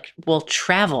will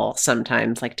travel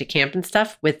sometimes to camp and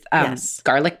stuff with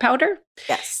garlic powder.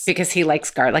 Yes. Because he likes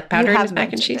garlic powder in his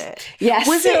mac and cheese. Yes. It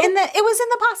was in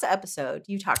the pasta episode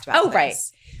you talked about. Oh, this. Right.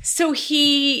 So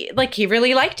he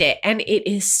really liked it. And it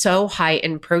is so high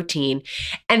in protein.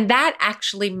 And that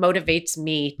actually motivates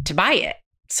me to buy it.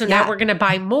 So now we're going to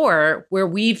buy more where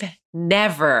we've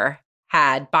never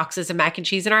had boxes of mac and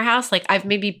cheese in our house. Like I've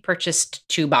maybe purchased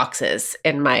 2 boxes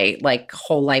in my like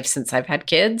whole life since I've had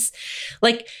kids.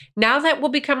 Like now that will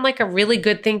become like a really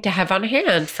good thing to have on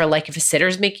hand for like if a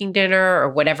sitter's making dinner or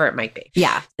whatever it might be.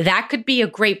 Yeah. That could be a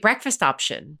great breakfast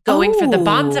option going for the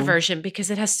Banza version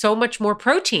because it has so much more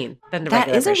protein than the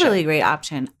regular version. That is a really great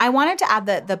option. I wanted to add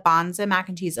that the Banza mac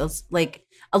and cheese is like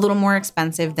a little more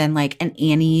expensive than like an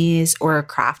Annie's or a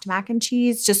Kraft mac and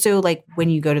cheese. Just so like when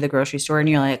you go to the grocery store and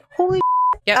you're like, holy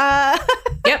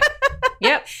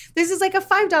Yep. This is like a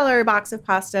 $5 box of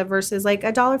pasta versus like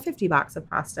a $1.50 box of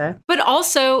pasta. But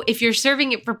also, if you're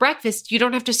serving it for breakfast, you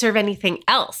don't have to serve anything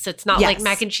else. It's not like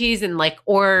mac and cheese and like,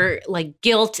 or like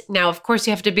guilt. Now, of course,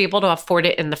 you have to be able to afford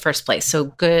it in the first place. So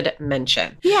good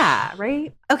mention. Yeah,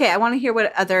 right? Okay, I want to hear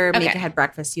what other make-ahead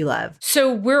breakfasts you love.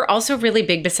 So we're also really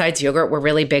big, besides yogurt, we're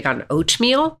really big on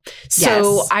oatmeal.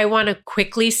 So I want to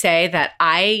quickly say that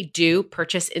I do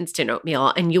purchase instant oatmeal,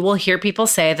 and you will hear people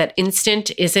say that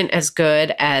instant isn't as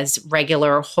good as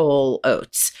regular whole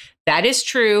oats. That is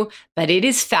true, but it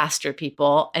is faster,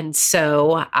 people. And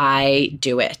so I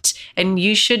do it. And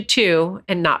you should too,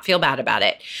 and not feel bad about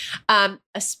it.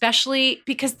 Especially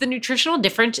because the nutritional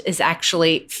difference is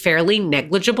actually fairly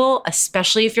negligible,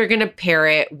 especially if you're going to pair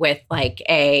it with like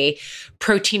a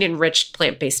protein-enriched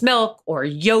plant-based milk or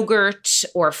yogurt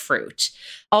or fruit.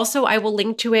 Also, I will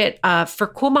link to it. For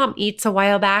Cool Mom Eats a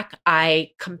while back,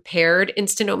 I compared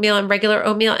instant oatmeal and regular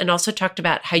oatmeal and also talked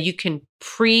about how you can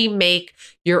pre-make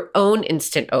your own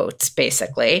instant oats,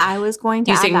 basically. I was going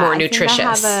to using add that. more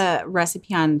nutritious. I have a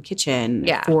recipe on Kitchen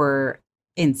for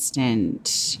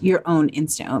your own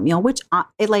instant oatmeal, which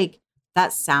it like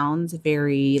that sounds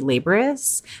very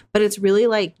laborious, but it's really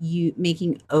like you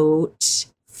making oat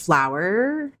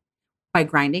flour by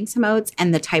grinding some oats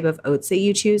and the type of oats that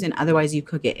you choose. And otherwise you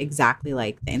cook it exactly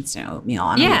like the instant oatmeal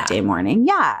on a weekday morning.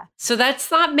 Yeah. So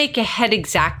that's not make ahead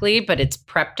exactly, but it's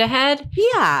prepped ahead.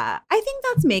 Yeah. I think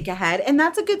that's make ahead. And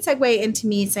that's a good segue into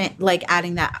me saying, like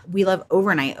adding that we love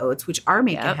overnight oats, which are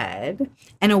make ahead,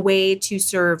 and a way to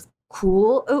serve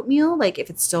cool oatmeal, like if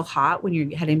it's still hot when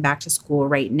you're heading back to school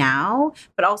right now,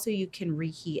 but also you can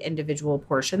reheat individual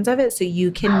portions of it. So you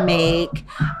can make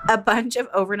a bunch of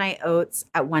overnight oats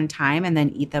at one time and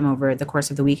then eat them over the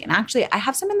course of the week. And actually, I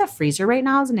have some in the freezer right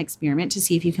now as an experiment to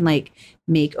see if you can like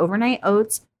make overnight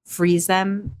oats, freeze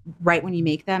them right when you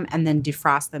make them, and then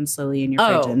defrost them slowly in your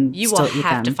fridge and you still will eat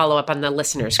have them. to follow up on the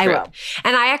listeners group. I will.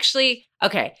 And I actually,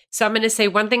 so I'm going to say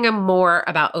one thing more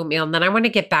about oatmeal, and then I want to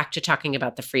get back to talking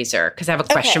about the freezer because I have a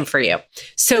question for you.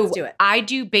 So Let's do it. I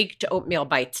do baked oatmeal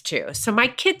bites too. So my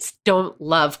kids don't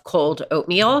love cold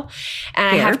oatmeal. And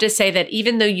I have to say that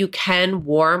even though you can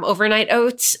warm overnight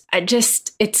oats,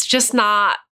 it's just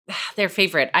not their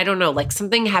favorite. I don't know, like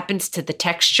something happens to the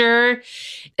texture.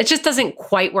 It just doesn't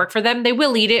quite work for them. They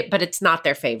will eat it, but it's not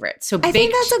their favorite. So I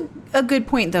think that's a good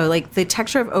point though. Like the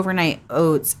texture of overnight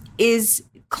oats is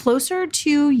closer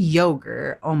to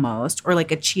yogurt almost, or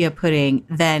like a chia pudding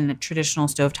than traditional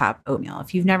stovetop oatmeal.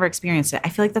 If you've never experienced it, I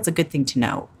feel like that's a good thing to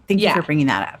know. Thank you for bringing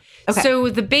that up. Okay. So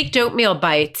the baked oatmeal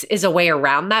bites is a way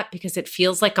around that because it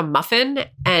feels like a muffin,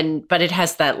 but it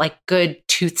has that like good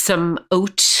toothsome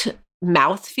oat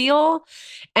mouthfeel,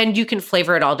 and you can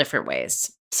flavor it all different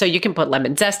ways. So you can put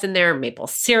lemon zest in there, maple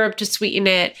syrup to sweeten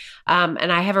it.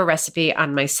 And I have a recipe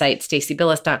on my site,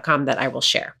 staceybillis.com, that I will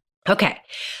share. Okay,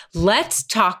 let's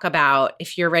talk about,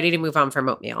 if you're ready to move on from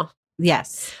oatmeal.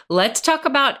 Yes. Let's talk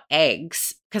about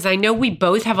eggs, because I know we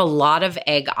both have a lot of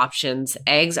egg options.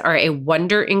 Eggs are a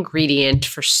wonder ingredient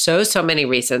for so many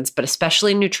reasons, but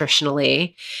especially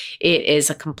nutritionally. It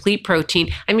is a complete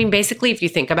protein. I mean, basically, if you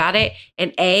think about it,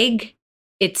 an egg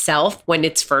itself, when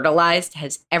it's fertilized,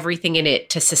 has everything in it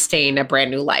to sustain a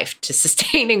brand new life, to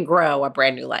sustain and grow a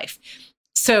brand new life.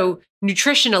 So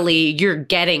nutritionally, you're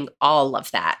getting all of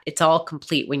that. It's all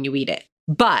complete when you eat it.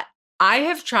 But I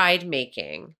have tried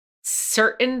making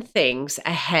certain things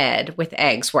ahead with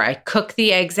eggs where I cook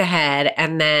the eggs ahead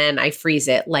and then I freeze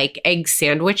it, like egg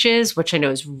sandwiches, which I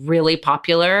know is really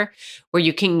popular, where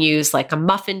you can use like a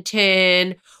muffin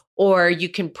tin, or you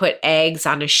can put eggs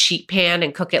on a sheet pan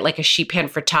and cook it like a sheet pan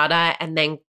frittata and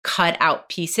then cut out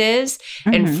pieces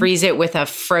and freeze it with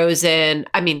freeze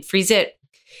it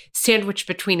sandwich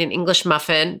between an English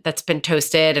muffin that's been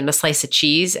toasted and a slice of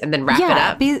cheese, and then wrap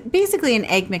it up. Basically an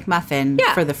egg McMuffin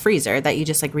for the freezer that you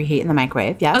just like reheat in the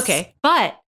microwave. Yes. Okay.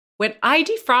 But when I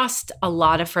defrost a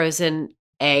lot of frozen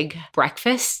egg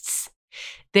breakfasts,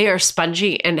 they are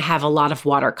spongy and have a lot of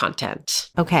water content.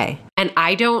 Okay. And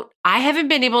I haven't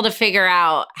been able to figure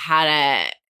out how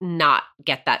to not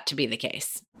get that to be the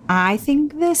case? I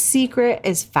think the secret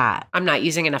is fat. I'm not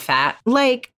using enough fat.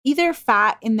 Like either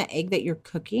fat in the egg that you're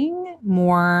cooking,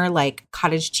 more like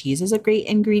cottage cheese is a great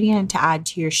ingredient to add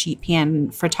to your sheet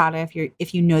pan frittata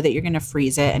if you know that you're going to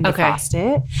freeze it and defrost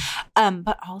it.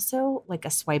 But also like a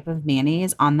swipe of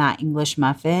mayonnaise on that English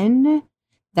muffin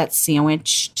that's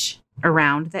sandwiched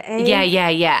around the egg.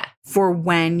 Yeah. For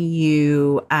when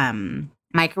you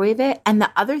microwave it. And the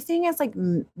other thing is like,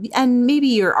 and maybe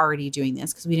you're already doing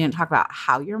this because we didn't talk about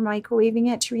how you're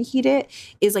microwaving it to reheat it,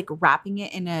 is like wrapping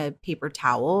it in a paper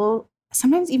towel,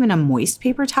 sometimes even a moist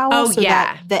paper towel,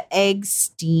 that the egg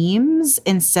steams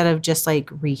instead of just like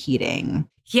reheating.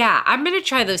 Yeah, I'm going to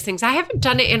try those things. I haven't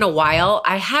done it in a while.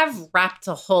 I have wrapped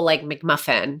a whole like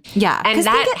McMuffin. Yeah. And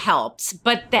that helps.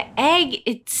 But the egg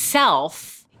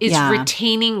itself is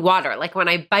retaining water. Like when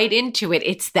I bite into it,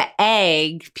 it's the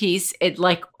egg piece. It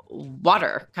like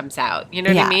water comes out. You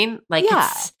know what I mean? Like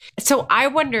so I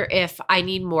wonder if I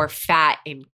need more fat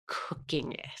in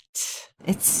cooking it.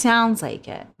 It sounds like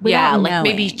it. Like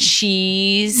maybe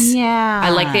cheese. Yeah.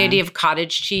 I like the idea of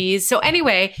cottage cheese. So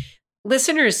anyway,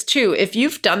 listeners too, if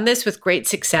you've done this with great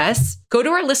success, go to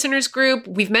our listeners group.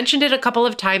 We've mentioned it a couple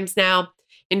of times now.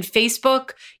 In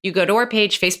Facebook, you go to our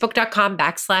page,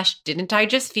 facebook.com/Didn't I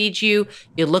Just Feed You?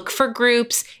 You look for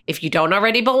groups. If you don't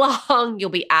already belong, you'll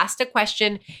be asked a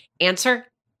question, answer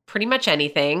pretty much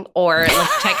anything, or like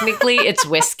technically it's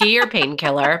whiskey or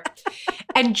painkiller,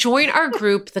 and join our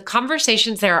group. The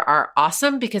conversations there are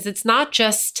awesome because it's not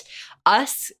just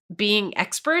us being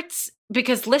experts.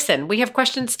 Because listen, we have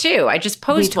questions too. I just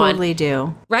posed one. We totally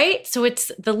do. Right? So it's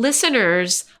the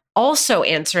listeners also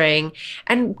answering,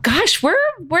 and gosh, we're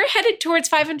headed towards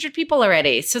 500 people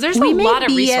already. So there's a lot of resource.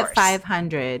 We may be at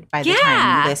 500 by the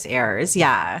time this airs.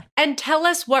 Yeah. And tell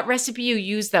us what recipe you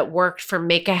used that worked for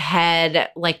make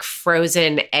ahead, like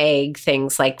frozen egg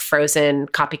things, like frozen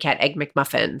copycat egg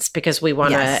McMuffins, because we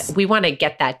want to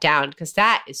get that down because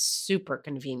that is super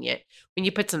convenient. When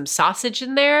you put some sausage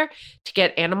in there to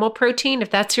get animal protein, if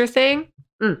that's your thing.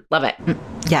 Love it.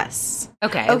 Yes.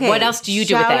 Okay. What else do you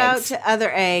do with eggs? Shout out to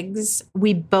other eggs.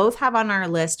 We both have on our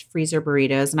list freezer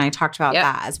burritos, and I talked about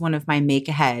that as one of my make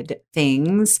ahead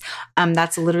things.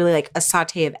 That's literally like a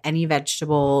saute of any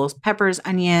vegetables, peppers,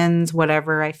 onions,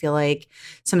 whatever. I feel like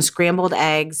some scrambled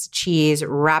eggs, cheese,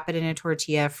 wrap it in a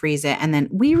tortilla, freeze it, and then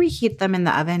we reheat them in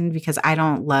the oven because I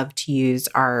don't love to use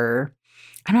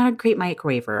I'm not a great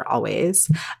microwaver always,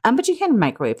 but you can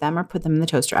microwave them or put them in the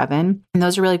toaster oven. And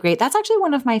those are really great. That's actually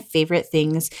one of my favorite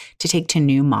things to take to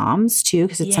new moms too,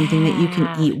 because it's something that you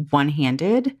can eat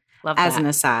one-handed. As an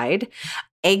aside.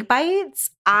 Egg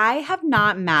bites. I have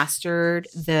not mastered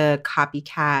the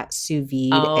copycat sous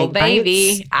vide egg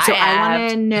baby. bites. I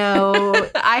want to know.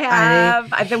 I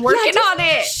have. I've been working on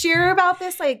it. Share about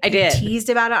this. Like I did. Teased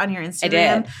about it on your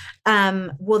Instagram. I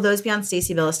did. Will those be on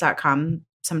StaceyBillis.com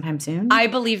sometime soon? I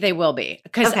believe they will be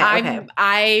because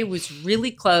I was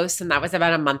really close, and that was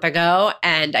about a month ago,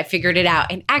 and I figured it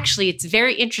out. And actually, it's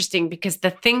very interesting because the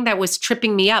thing that was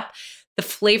tripping me up, the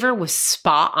flavor was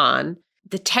spot on.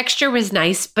 The texture was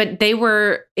nice, but they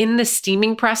were in the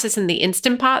steaming process in the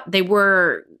Instant Pot. They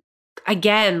were,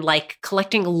 again, like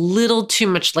collecting a little too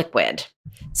much liquid.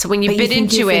 So when you bit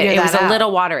into it, it was a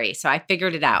little watery. So I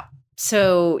figured it out.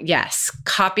 So yes,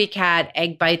 copycat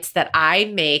egg bites that I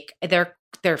make,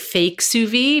 they're fake sous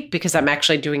vide because I'm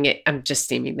actually doing it. I'm just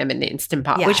steaming them in the Instant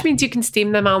Pot, which means you can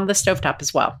steam them on the stovetop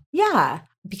as well. Yeah.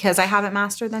 Because I haven't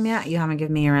mastered them yet. You haven't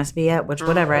given me a recipe yet, which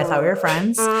whatever. I thought we were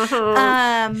friends.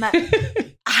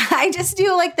 I just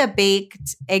do like the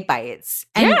baked egg bites.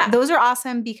 And those are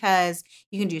awesome because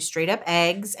you can do straight up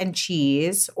eggs and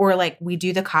cheese, or like we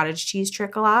do the cottage cheese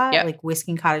trick a lot, like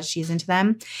whisking cottage cheese into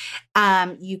them.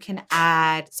 You can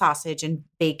add sausage and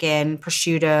bacon,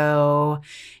 prosciutto,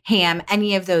 ham,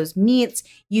 any of those meats.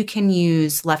 You can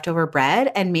use leftover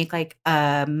bread and make like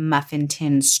a muffin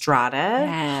tin strata.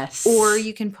 Yes. Or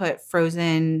you can put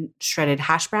frozen shredded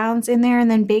hash browns in there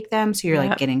and then bake them. So you're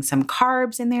like getting some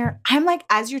carbs in there. I'm like,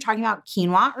 as you're talking about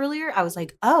quinoa earlier, I was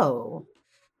like, oh,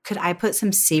 could I put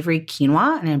some savory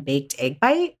quinoa in a baked egg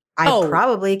bite? I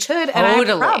probably could. And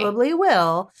I probably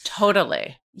will.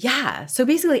 Totally. Yeah. So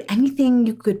basically anything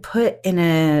you could put in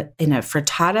a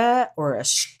frittata or a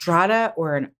strata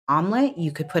or an omelet,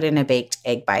 you could put in a baked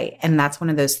egg bite. And that's one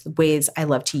of those ways I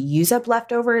love to use up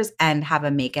leftovers and have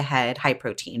a make ahead high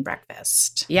protein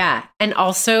breakfast. Yeah. And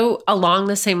also along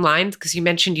the same lines, because you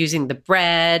mentioned using the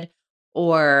bread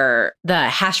or the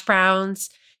hash browns,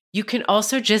 you can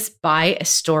also just buy a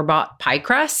store-bought pie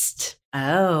crust.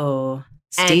 Oh,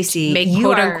 Stacey, make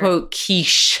quote unquote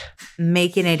quiche.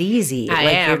 Making it easy. I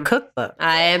am. Your cookbook.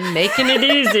 I am making it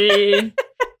easy.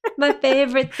 My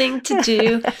favorite thing to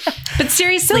do. But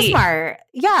seriously. So smart.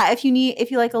 Yeah, if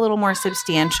you like a little more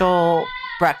substantial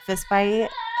breakfast bite.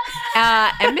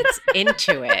 Emmett's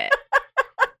into it.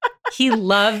 He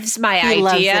loves my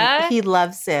idea. He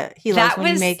loves it. He loves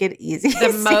when you make it easy.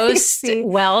 The most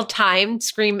well-timed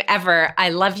scream ever. I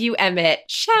love you, Emmett.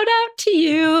 Shout out to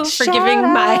you for giving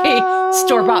my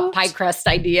store-bought pie crust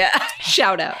idea.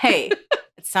 Shout out. Hey,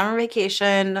 it's summer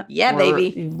vacation. Yeah,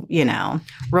 baby. You know,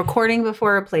 recording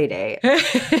before a play date.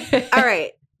 All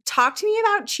right. Talk to me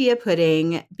about chia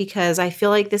pudding, because I feel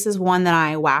like this is one that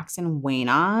I wax and wane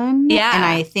on. Yeah. And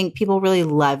I think people really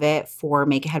love it for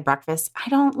make-ahead breakfast. I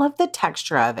don't love the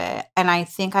texture of it. And I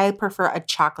think I prefer a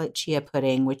chocolate chia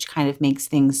pudding, which kind of makes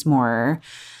things more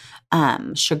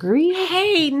sugary.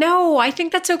 Hey, no, I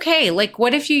think that's okay. Like,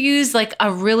 what if you use like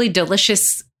a really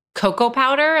delicious cocoa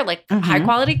powder, like high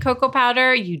quality cocoa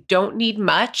powder? You don't need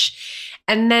much.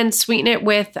 And then sweeten it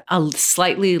with a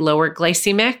slightly lower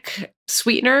glycemic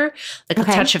sweetener, like a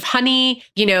touch of honey.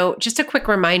 You know, just a quick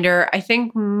reminder, I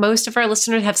think most of our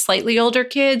listeners have slightly older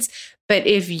kids, but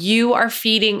if you are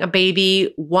feeding a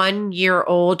baby 1 year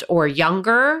old or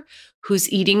younger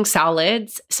who's eating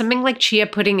solids, something like chia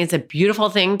pudding is a beautiful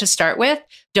thing to start with.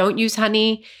 Don't use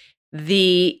honey.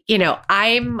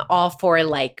 I'm all for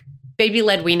like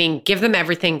baby-led weaning, give them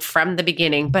everything from the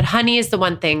beginning. But honey is the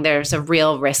one thing, there's a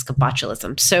real risk of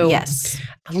botulism. So yes,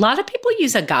 a lot of people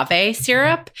use agave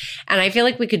syrup. And I feel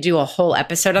like we could do a whole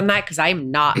episode on that because I'm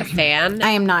not a fan.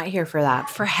 I am not here for that.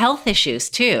 For health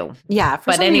issues too. Yeah,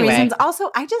 for so many reasons.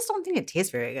 Also, I just don't think it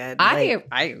tastes very good. I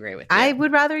agree with you. I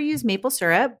would rather use maple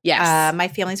syrup. Yes. My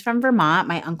family's from Vermont.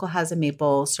 My uncle has a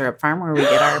maple syrup farm where we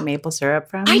get our maple syrup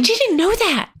from. I didn't know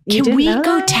that. Can we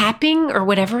go tapping or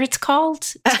whatever it's called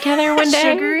together one day?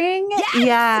 Sugaring? Yes.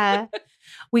 Yeah.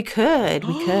 We could.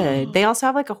 They also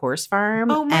have like a horse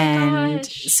farm. Oh my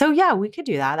gosh. So yeah, we could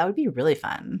do that. That would be really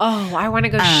fun. Oh, I want to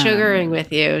go sugaring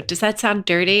with you. Does that sound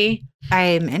dirty?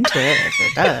 I'm into it if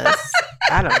it does.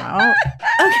 I don't know.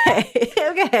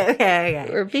 Okay.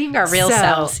 We're being our real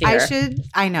selves here.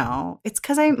 I know. It's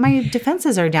because my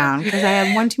defenses are down because I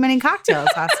had one too many cocktails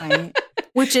last night.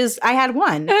 Which is, I had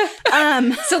one.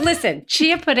 So listen,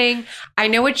 chia pudding, I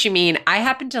know what you mean. I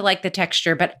happen to like the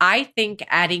texture, but I think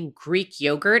adding Greek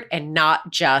yogurt and not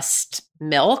just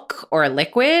milk or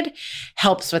liquid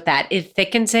helps with that. It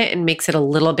thickens it and makes it a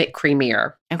little bit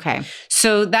creamier. Okay.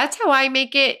 So that's how I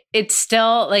make it. It's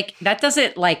still like, that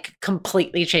doesn't like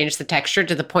completely change the texture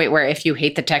to the point where if you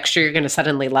hate the texture, you're going to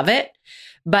suddenly love it.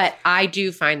 But I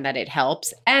do find that it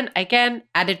helps. And again,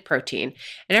 added protein.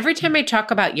 And every time I talk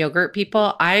about yogurt,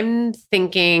 people, I'm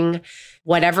thinking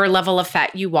whatever level of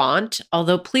fat you want.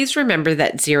 Although please remember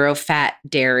that zero fat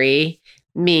dairy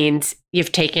means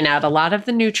you've taken out a lot of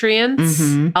the nutrients,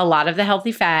 a lot of the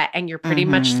healthy fat, and you're pretty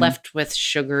much left with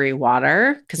sugary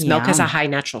water because milk has a high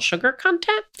natural sugar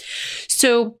content.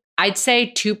 So I'd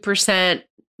say 2%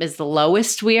 is the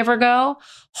lowest we ever go.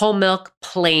 Whole milk,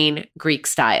 plain Greek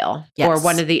style, or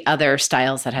one of the other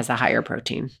styles that has a higher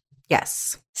protein.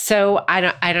 Yes. So I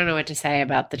don't know what to say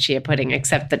about the chia pudding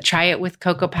except that try it with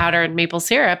cocoa powder and maple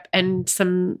syrup and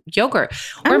some yogurt.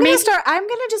 I'm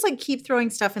gonna just like keep throwing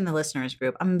stuff in the listeners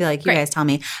group. I'm gonna be like, you guys tell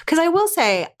me. Because I will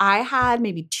say I had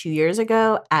maybe 2 years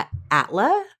ago at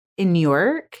Atla in New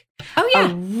York. Oh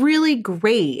yeah. A really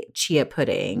great chia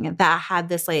pudding that had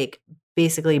this like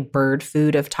basically bird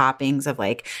food of toppings of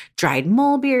like dried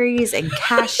mulberries and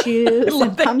cashews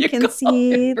and pumpkin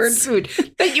seeds. Bird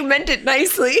food. But you meant it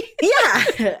nicely. Yeah.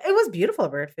 It was beautiful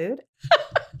bird food.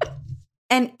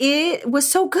 And it was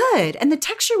so good. And the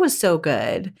texture was so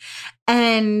good.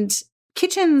 And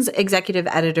Kitchen's executive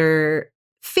editor,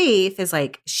 Faith, is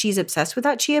like, she's obsessed with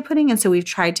that chia pudding. And so we've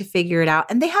tried to figure it out.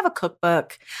 And they have a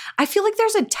cookbook. I feel like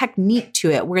there's a technique to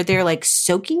it where they're like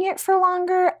soaking it for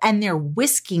longer and they're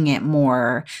whisking it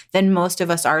more than most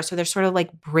of us are. So they're sort of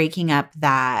like breaking up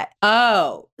that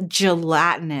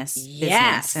gelatinous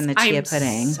business in the chia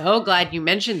pudding. So glad you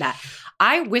mentioned that.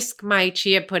 I whisk my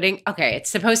chia pudding. Okay,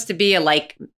 it's supposed to be a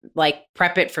like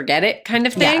prep it, forget it kind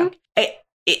of thing. Yeah.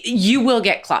 You will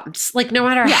get clumps. Like no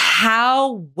matter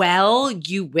how well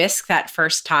you whisk that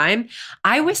first time,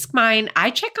 I whisk mine. I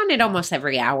check on it almost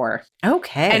every hour.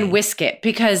 Okay. And whisk it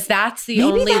because that's the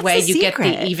only way you get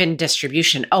the even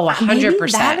distribution. Oh, 100%.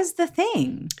 Maybe that is the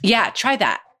thing. Yeah, try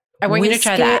that. I want you to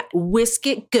try that. Whisk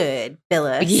it good,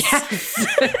 Phyllis. Yes.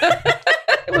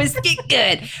 Whisk it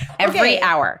good every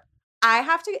hour. I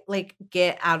have to like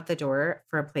get out the door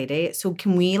for a play date. So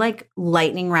can we like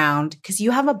lightning round? Because you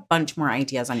have a bunch more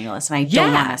ideas on your list and I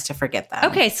don't want us to forget them.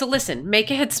 Okay, so listen, Make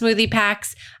Ahead smoothie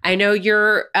packs. I know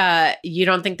you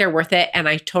don't think they're worth it, and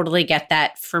I totally get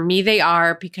that. For me, they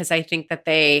are, because I think that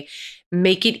they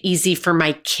make it easy for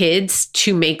my kids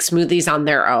to make smoothies on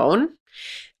their own.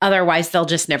 Otherwise, they'll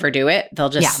just never do it. They'll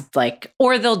just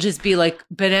or they'll just be like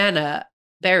banana,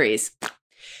 berries.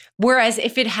 Whereas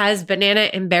if it has banana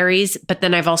and berries, but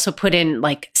then I've also put in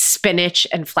like spinach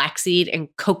and flaxseed and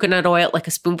coconut oil, like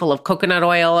a spoonful of coconut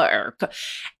oil, or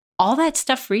all that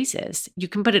stuff freezes. You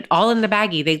can put it all in the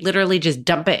baggie. They literally just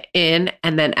dump it in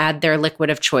and then add their liquid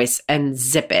of choice and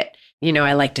zip it. You know,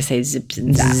 I like to say zip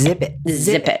and zap.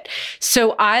 Zip it.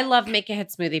 So I love Make Ahead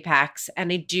smoothie packs,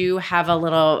 and I do have a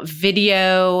little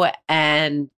video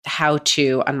and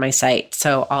how-to on my site.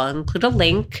 So I'll include a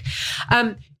link.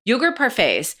 Yogurt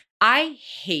parfaits. I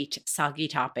hate soggy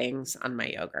toppings on my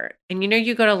yogurt. And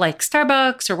you go to like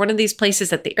Starbucks or one of these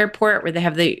places at the airport where they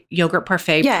have the yogurt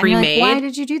parfait pre-made. Like, why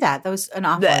did you do that? That was an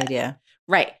awful idea.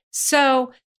 Right.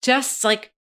 So just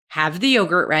like have the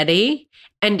yogurt ready.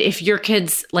 And if your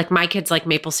kids, like my kids, like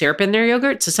maple syrup in their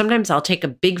yogurt. So sometimes I'll take a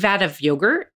big vat of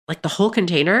yogurt, like the whole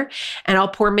container, and I'll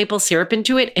pour maple syrup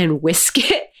into it and whisk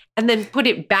it and then put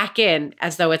it back in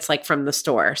as though it's like from the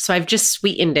store. So I've just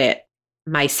sweetened it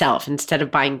myself instead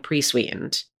of buying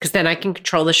pre-sweetened, because then I can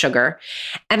control the sugar.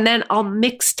 And then I'll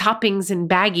mix toppings in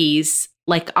baggies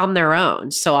like on their own.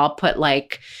 So I'll put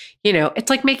like, it's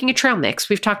like making a trail mix.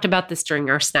 We've talked about this during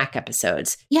our snack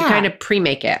episodes. Yeah. You kind of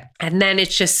pre-make it. And then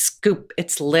it's just scoop.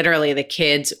 It's literally the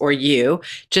kids or you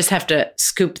just have to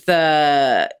scoop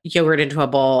the yogurt into a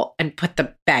bowl and put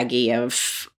the baggie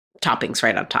of toppings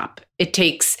right on top. It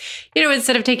takes,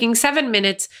 instead of taking 7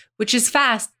 minutes, which is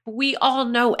fast, we all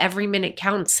know every minute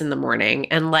counts in the morning.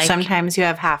 And like sometimes you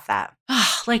have half that.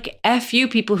 Like F you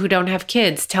people who don't have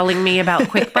kids telling me about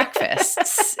quick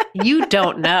breakfasts. You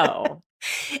don't know.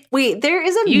 Wait, there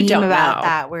is a meme about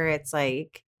that where it's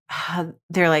like,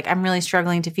 they're like, I'm really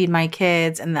struggling to feed my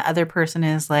kids. And the other person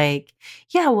is like,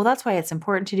 yeah, well, that's why it's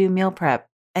important to do meal prep.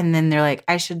 And then they're like,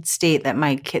 I should state that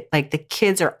my kid, like the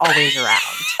kids are always around.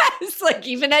 It's like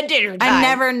even at dinner time. I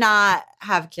never not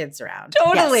have kids around.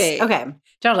 Totally. Yes. Okay.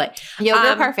 Totally.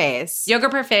 Yogurt parfaits.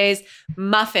 Yogurt parfaits.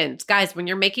 Muffins. Guys, when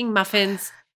you're making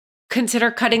muffins,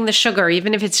 consider cutting the sugar,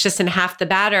 even if it's just in half the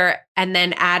batter, and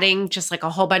then adding just like a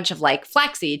whole bunch of like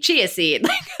flaxseed, chia seed.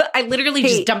 Like I literally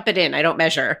just dump it in. I don't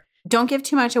measure. Don't give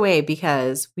too much away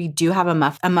because we do have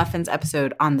a muffins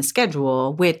episode on the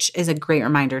schedule, which is a great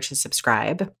reminder to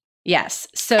subscribe. Yes.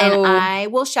 So and I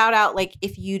will shout out, like,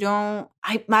 if you don't,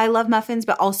 I love muffins,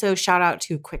 but also shout out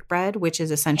to Quick Bread, which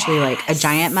is essentially like a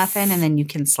giant muffin, and then you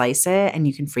can slice it and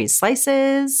you can freeze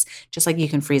slices, just like you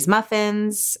can freeze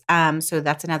muffins. So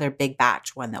that's another big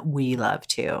batch one that we love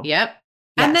too. Yep.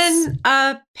 Yes. And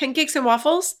then pancakes and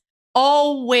waffles.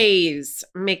 Always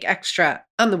make extra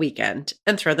on the weekend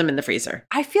and throw them in the freezer.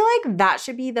 I feel like that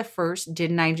should be the first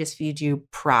Didn't I Just Feed You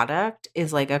product,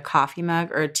 is like a coffee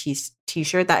mug or a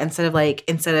t-shirt that instead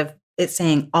of it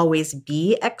saying always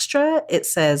be extra, it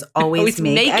says always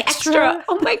make extra.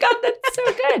 Oh my God, that's so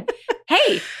good.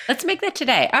 Hey, let's make that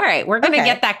today. All right, we're going to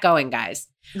get that going, guys.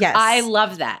 Yes. I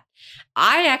love that.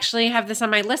 I actually have this on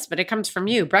my list, but it comes from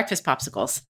you, breakfast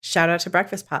popsicles. Shout out to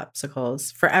breakfast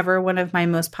popsicles. Forever one of my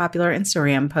most popular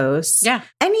Instagram posts. Yeah.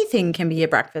 Anything can be a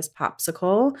breakfast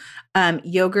popsicle.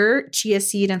 Yogurt, chia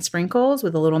seed, and sprinkles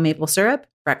with a little maple syrup.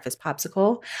 Breakfast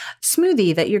popsicle.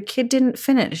 Smoothie that your kid didn't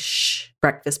finish.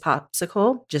 Breakfast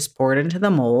popsicle. Just pour it into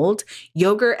the mold.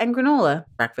 Yogurt and granola.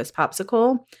 Breakfast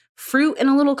popsicle. Fruit and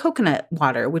a little coconut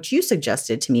water, which you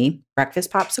suggested to me.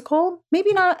 Breakfast popsicle.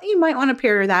 Maybe not. You might want to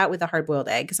pair that with a hard-boiled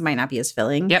egg because it might not be as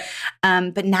filling. Yep.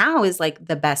 But now is like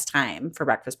the best time for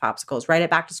breakfast popsicles, right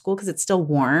at back to school because it's still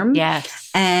warm.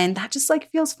 Yes. And that just like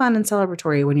feels fun and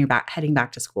celebratory when you're heading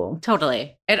back to school.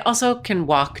 Totally. It also can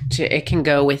it can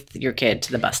go with your kid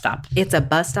to the bus stop. It's a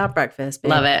bus stop breakfast. Babe.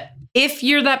 Love it. If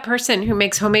you're that person who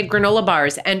makes homemade granola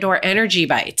bars and or energy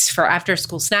bites for after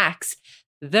school snacks,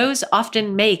 those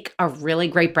often make a really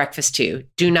great breakfast too.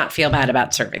 Do not feel bad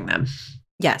about serving them.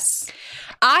 Yes.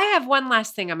 I have one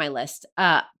last thing on my list,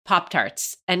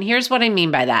 Pop-Tarts. And here's what I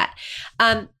mean by that.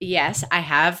 Yes, I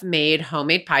have made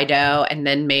homemade pie dough and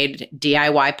then made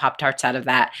DIY Pop-Tarts out of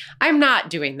that. I'm not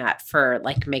doing that for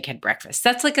like make-head breakfast.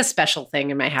 That's like a special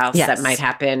thing in my house that might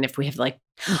happen if we have like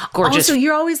gorgeous. Also,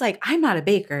 you're always like, I'm not a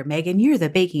baker, Megan. You're the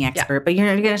baking expert, but you're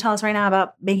going to tell us right now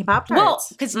about making Pop-Tarts. Well,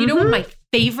 because you know what my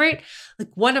favorite, like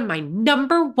one of my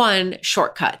number one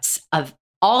shortcuts of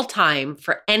all time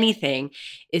for anything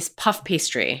is puff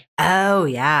pastry. Oh,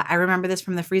 yeah. I remember this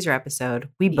from the freezer episode.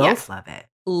 We both love it.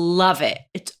 Love it.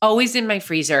 It's always in my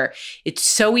freezer. It's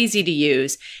so easy to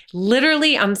use.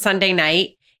 Literally on Sunday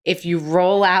night, if you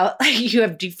roll out, you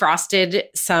have defrosted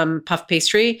some puff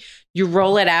pastry, you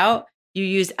roll it out, you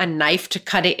use a knife to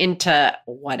cut it into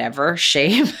whatever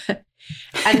shape,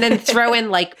 and then throw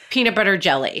in like peanut butter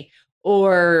jelly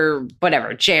or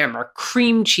whatever, jam or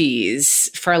cream cheese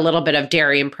for a little bit of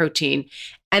dairy and protein,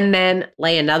 and then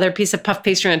lay another piece of puff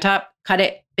pastry on top, cut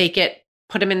it, bake it,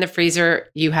 put them in the freezer,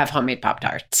 you have homemade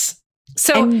Pop-Tarts.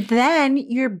 So and then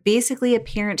you're basically a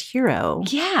parent hero.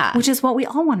 Yeah. Which is what we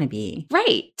all want to be.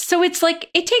 Right. So it's like,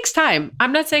 it takes time.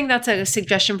 I'm not saying that's a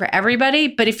suggestion for everybody,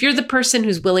 but if you're the person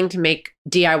who's willing to make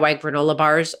DIY granola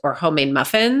bars or homemade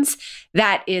muffins,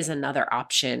 that is another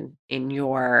option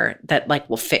that like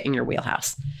will fit in your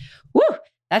wheelhouse. Woo!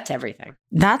 That's everything.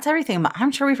 That's everything. But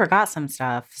I'm sure we forgot some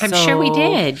stuff. I'm sure we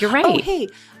did. You're right. Oh, hey.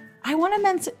 I want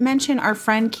to mention our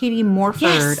friend Katie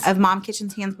Morford of Mom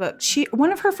Kitchen's Handbook.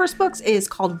 One of her first books is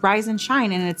called Rise and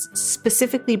Shine, and it's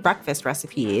specifically breakfast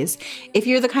recipes. If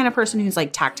you're the kind of person who's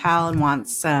like tactile and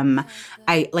wants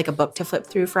like a book to flip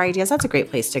through for ideas, that's a great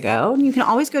place to go. And you can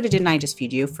always go to Didn't I Just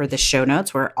Feed You for the show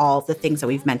notes where all the things that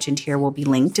we've mentioned here will be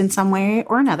linked in some way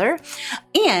or another.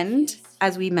 And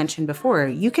as we mentioned before,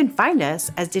 you can find us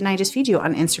as Didn't I Just Feed You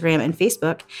on Instagram and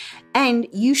Facebook. And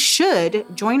you should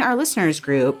join our listeners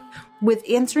group with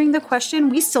answering the question.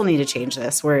 We still need to change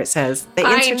this where it says the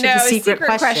answer to the secret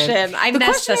question. I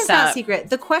messed this up. The question is not secret.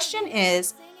 The question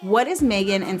is, what is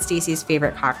Megan and Stacey's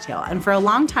favorite cocktail? And for a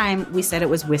long time, we said it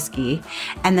was whiskey.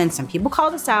 And then some people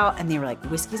called us out and they were like,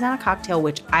 whiskey's not a cocktail,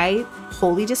 which I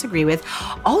wholly disagree with.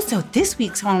 Also, this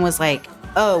week, someone was like,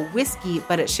 oh, whiskey,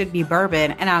 but it should be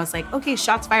bourbon. And I was like, okay,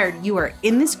 shots fired. You are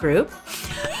in this group.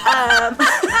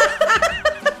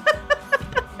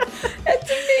 That's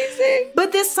amazing.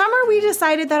 But this summer, we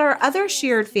decided that our other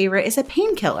shared favorite is a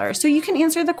painkiller. So you can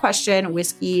answer the question,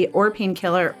 whiskey or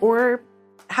painkiller, or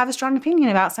have a strong opinion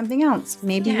about something else.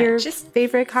 Maybe your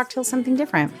favorite cocktail is something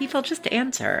different. People just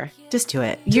answer. Just do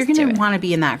it. You're going to want to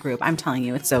be in that group. I'm telling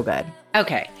you, it's so good.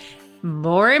 Okay.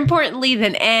 More importantly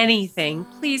than anything,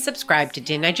 please subscribe to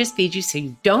Didn't I Just Feed You so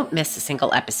you don't miss a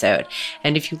single episode.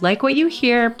 And if you like what you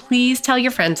hear, please tell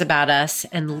your friends about us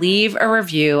and leave a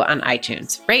review on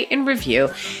iTunes. Rate and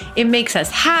review. It makes us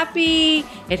happy.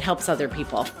 It helps other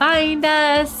people find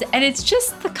us. And it's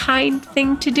just the kind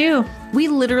thing to do. We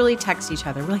literally text each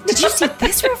other. We're like, did you see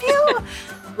this review?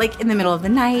 Like in the middle of the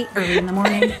night, early in the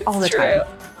morning, all the time.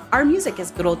 Our music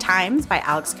is Good Old Times by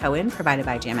Alex Cohen, provided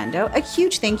by Jamendo. A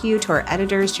huge thank you to our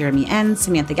editors, Jeremy N.,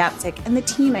 Samantha Gatzik, and the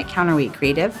team at Counterweight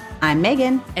Creative. I'm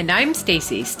Megan. And I'm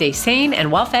Stacey. Stay sane and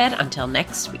well-fed until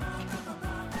next week.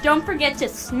 Don't forget to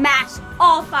smash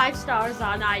all 5 stars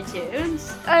on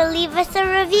iTunes. Or leave us a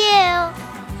review.